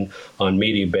 15% on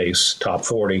Media Base Top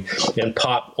 40. And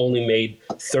pop only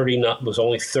was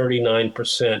only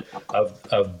 39%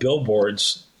 of Billboard's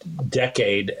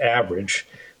decade average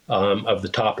of the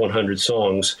top 100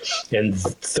 songs, and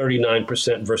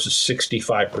 39% versus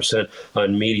 65%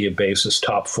 on Media Base's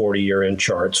Top 40 year-end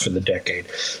charts for the decade.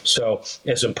 So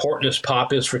as important as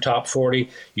pop is for Top 40,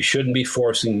 you shouldn't be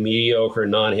forcing mediocre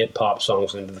non-hit pop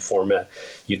songs into the format.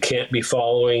 You can't be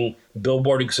following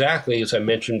Billboard exactly, as I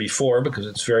mentioned before, because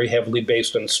it's very heavily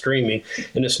based on streaming,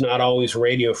 and it's not always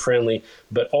radio friendly.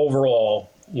 But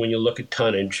overall, when you look at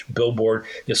tonnage, Billboard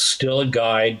is still a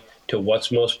guide to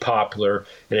what's most popular,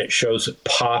 and it shows that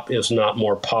pop is not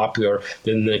more popular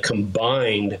than the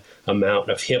combined amount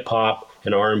of hip-hop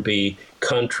and R&B,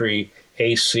 country,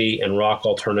 AC, and rock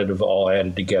alternative all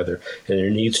added together. And there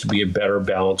needs to be a better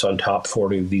balance on Top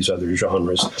 40 of these other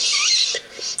genres.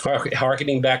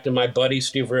 Harkening back to my buddy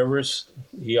Steve Rivers,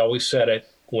 he always said it,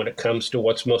 when it comes to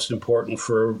what's most important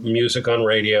for music on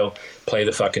radio. Play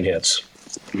the fucking hits.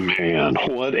 Man,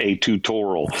 what a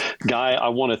tutorial. Guy, I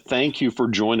want to thank you for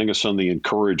joining us on the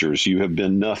Encouragers. You have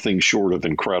been nothing short of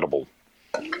incredible.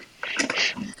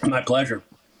 My pleasure.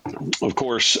 Of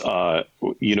course,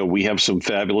 we have some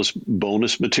fabulous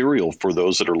bonus material for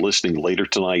those that are listening later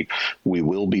tonight. We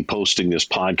will be posting this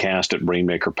podcast at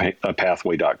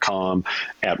rainmakerpathway.com.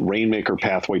 At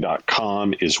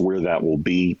rainmakerpathway.com is where that will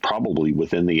be, probably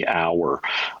within the hour.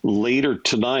 Later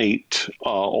tonight,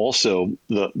 also,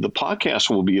 the podcast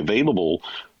will be available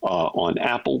on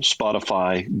Apple,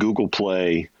 Spotify, Google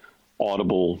Play,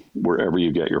 Audible, wherever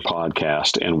you get your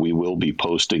podcast, and we will be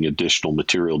posting additional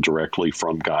material directly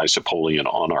from Guy Zapoleon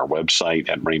on our website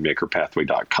at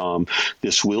rainmakerpathway.com.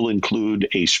 This will include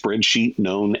a spreadsheet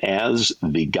known as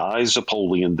the Guy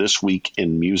Zapoleon This Week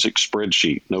in Music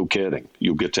spreadsheet. No kidding.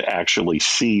 You'll get to actually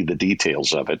see the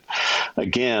details of it.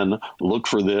 Again, look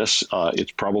for this.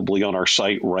 It's probably on our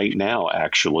site right now,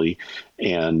 actually.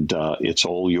 And it's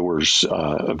all yours.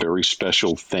 A very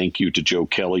special thank you to Joe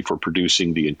Kelly for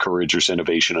producing the Encouragers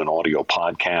Innovation and Audio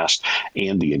podcast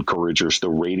and the Encouragers the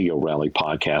Radio Rally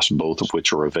podcast, both of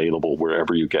which are available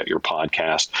wherever you get your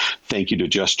podcast. Thank you to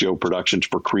Just Joe Productions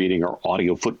for creating our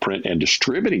audio footprint and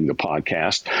distributing the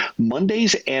podcast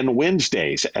Mondays and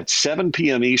Wednesdays at 7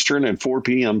 p.m. Eastern and 4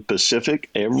 p.m. Pacific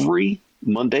every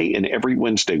Monday and every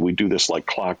Wednesday. We do this like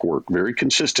clockwork, very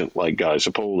consistent, like Guy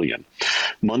Zapoleon.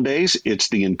 Mondays, it's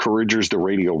the Encouragers the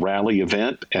Radio Rally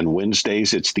event, and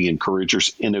Wednesdays, it's the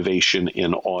Encouragers Innovation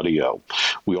in Audio.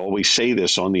 We always say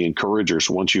this on the Encouragers: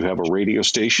 once you have a radio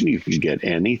station, you can get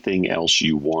anything else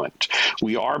you want.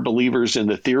 We are believers in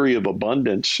the theory of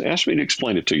abundance. Ask me to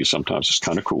explain it to you sometimes. It's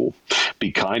kind of cool.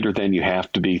 Be kinder than you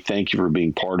have to be. Thank you for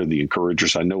being part of the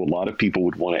Encouragers. I know a lot of people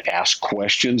would want to ask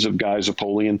questions of Guy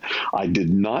Zapoleon. I did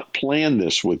not plan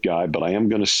this with Guy, but I am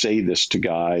going to say this to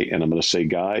Guy, and I'm going to say,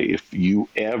 Guy, if you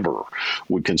ever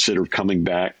would consider coming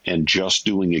back and just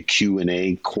doing a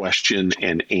Q&A question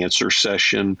and answer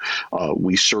session,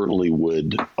 we certainly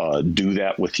would do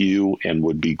that with you and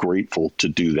would be grateful to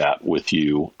do that with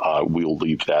you. We'll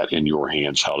leave that in your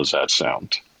hands. How does that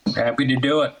sound? Happy to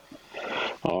do it.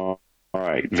 All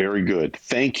right. Very good.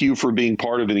 Thank you for being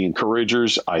part of the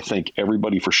Encouragers. I thank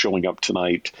everybody for showing up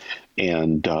tonight,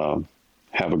 and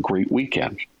have a great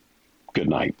weekend. Good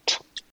night.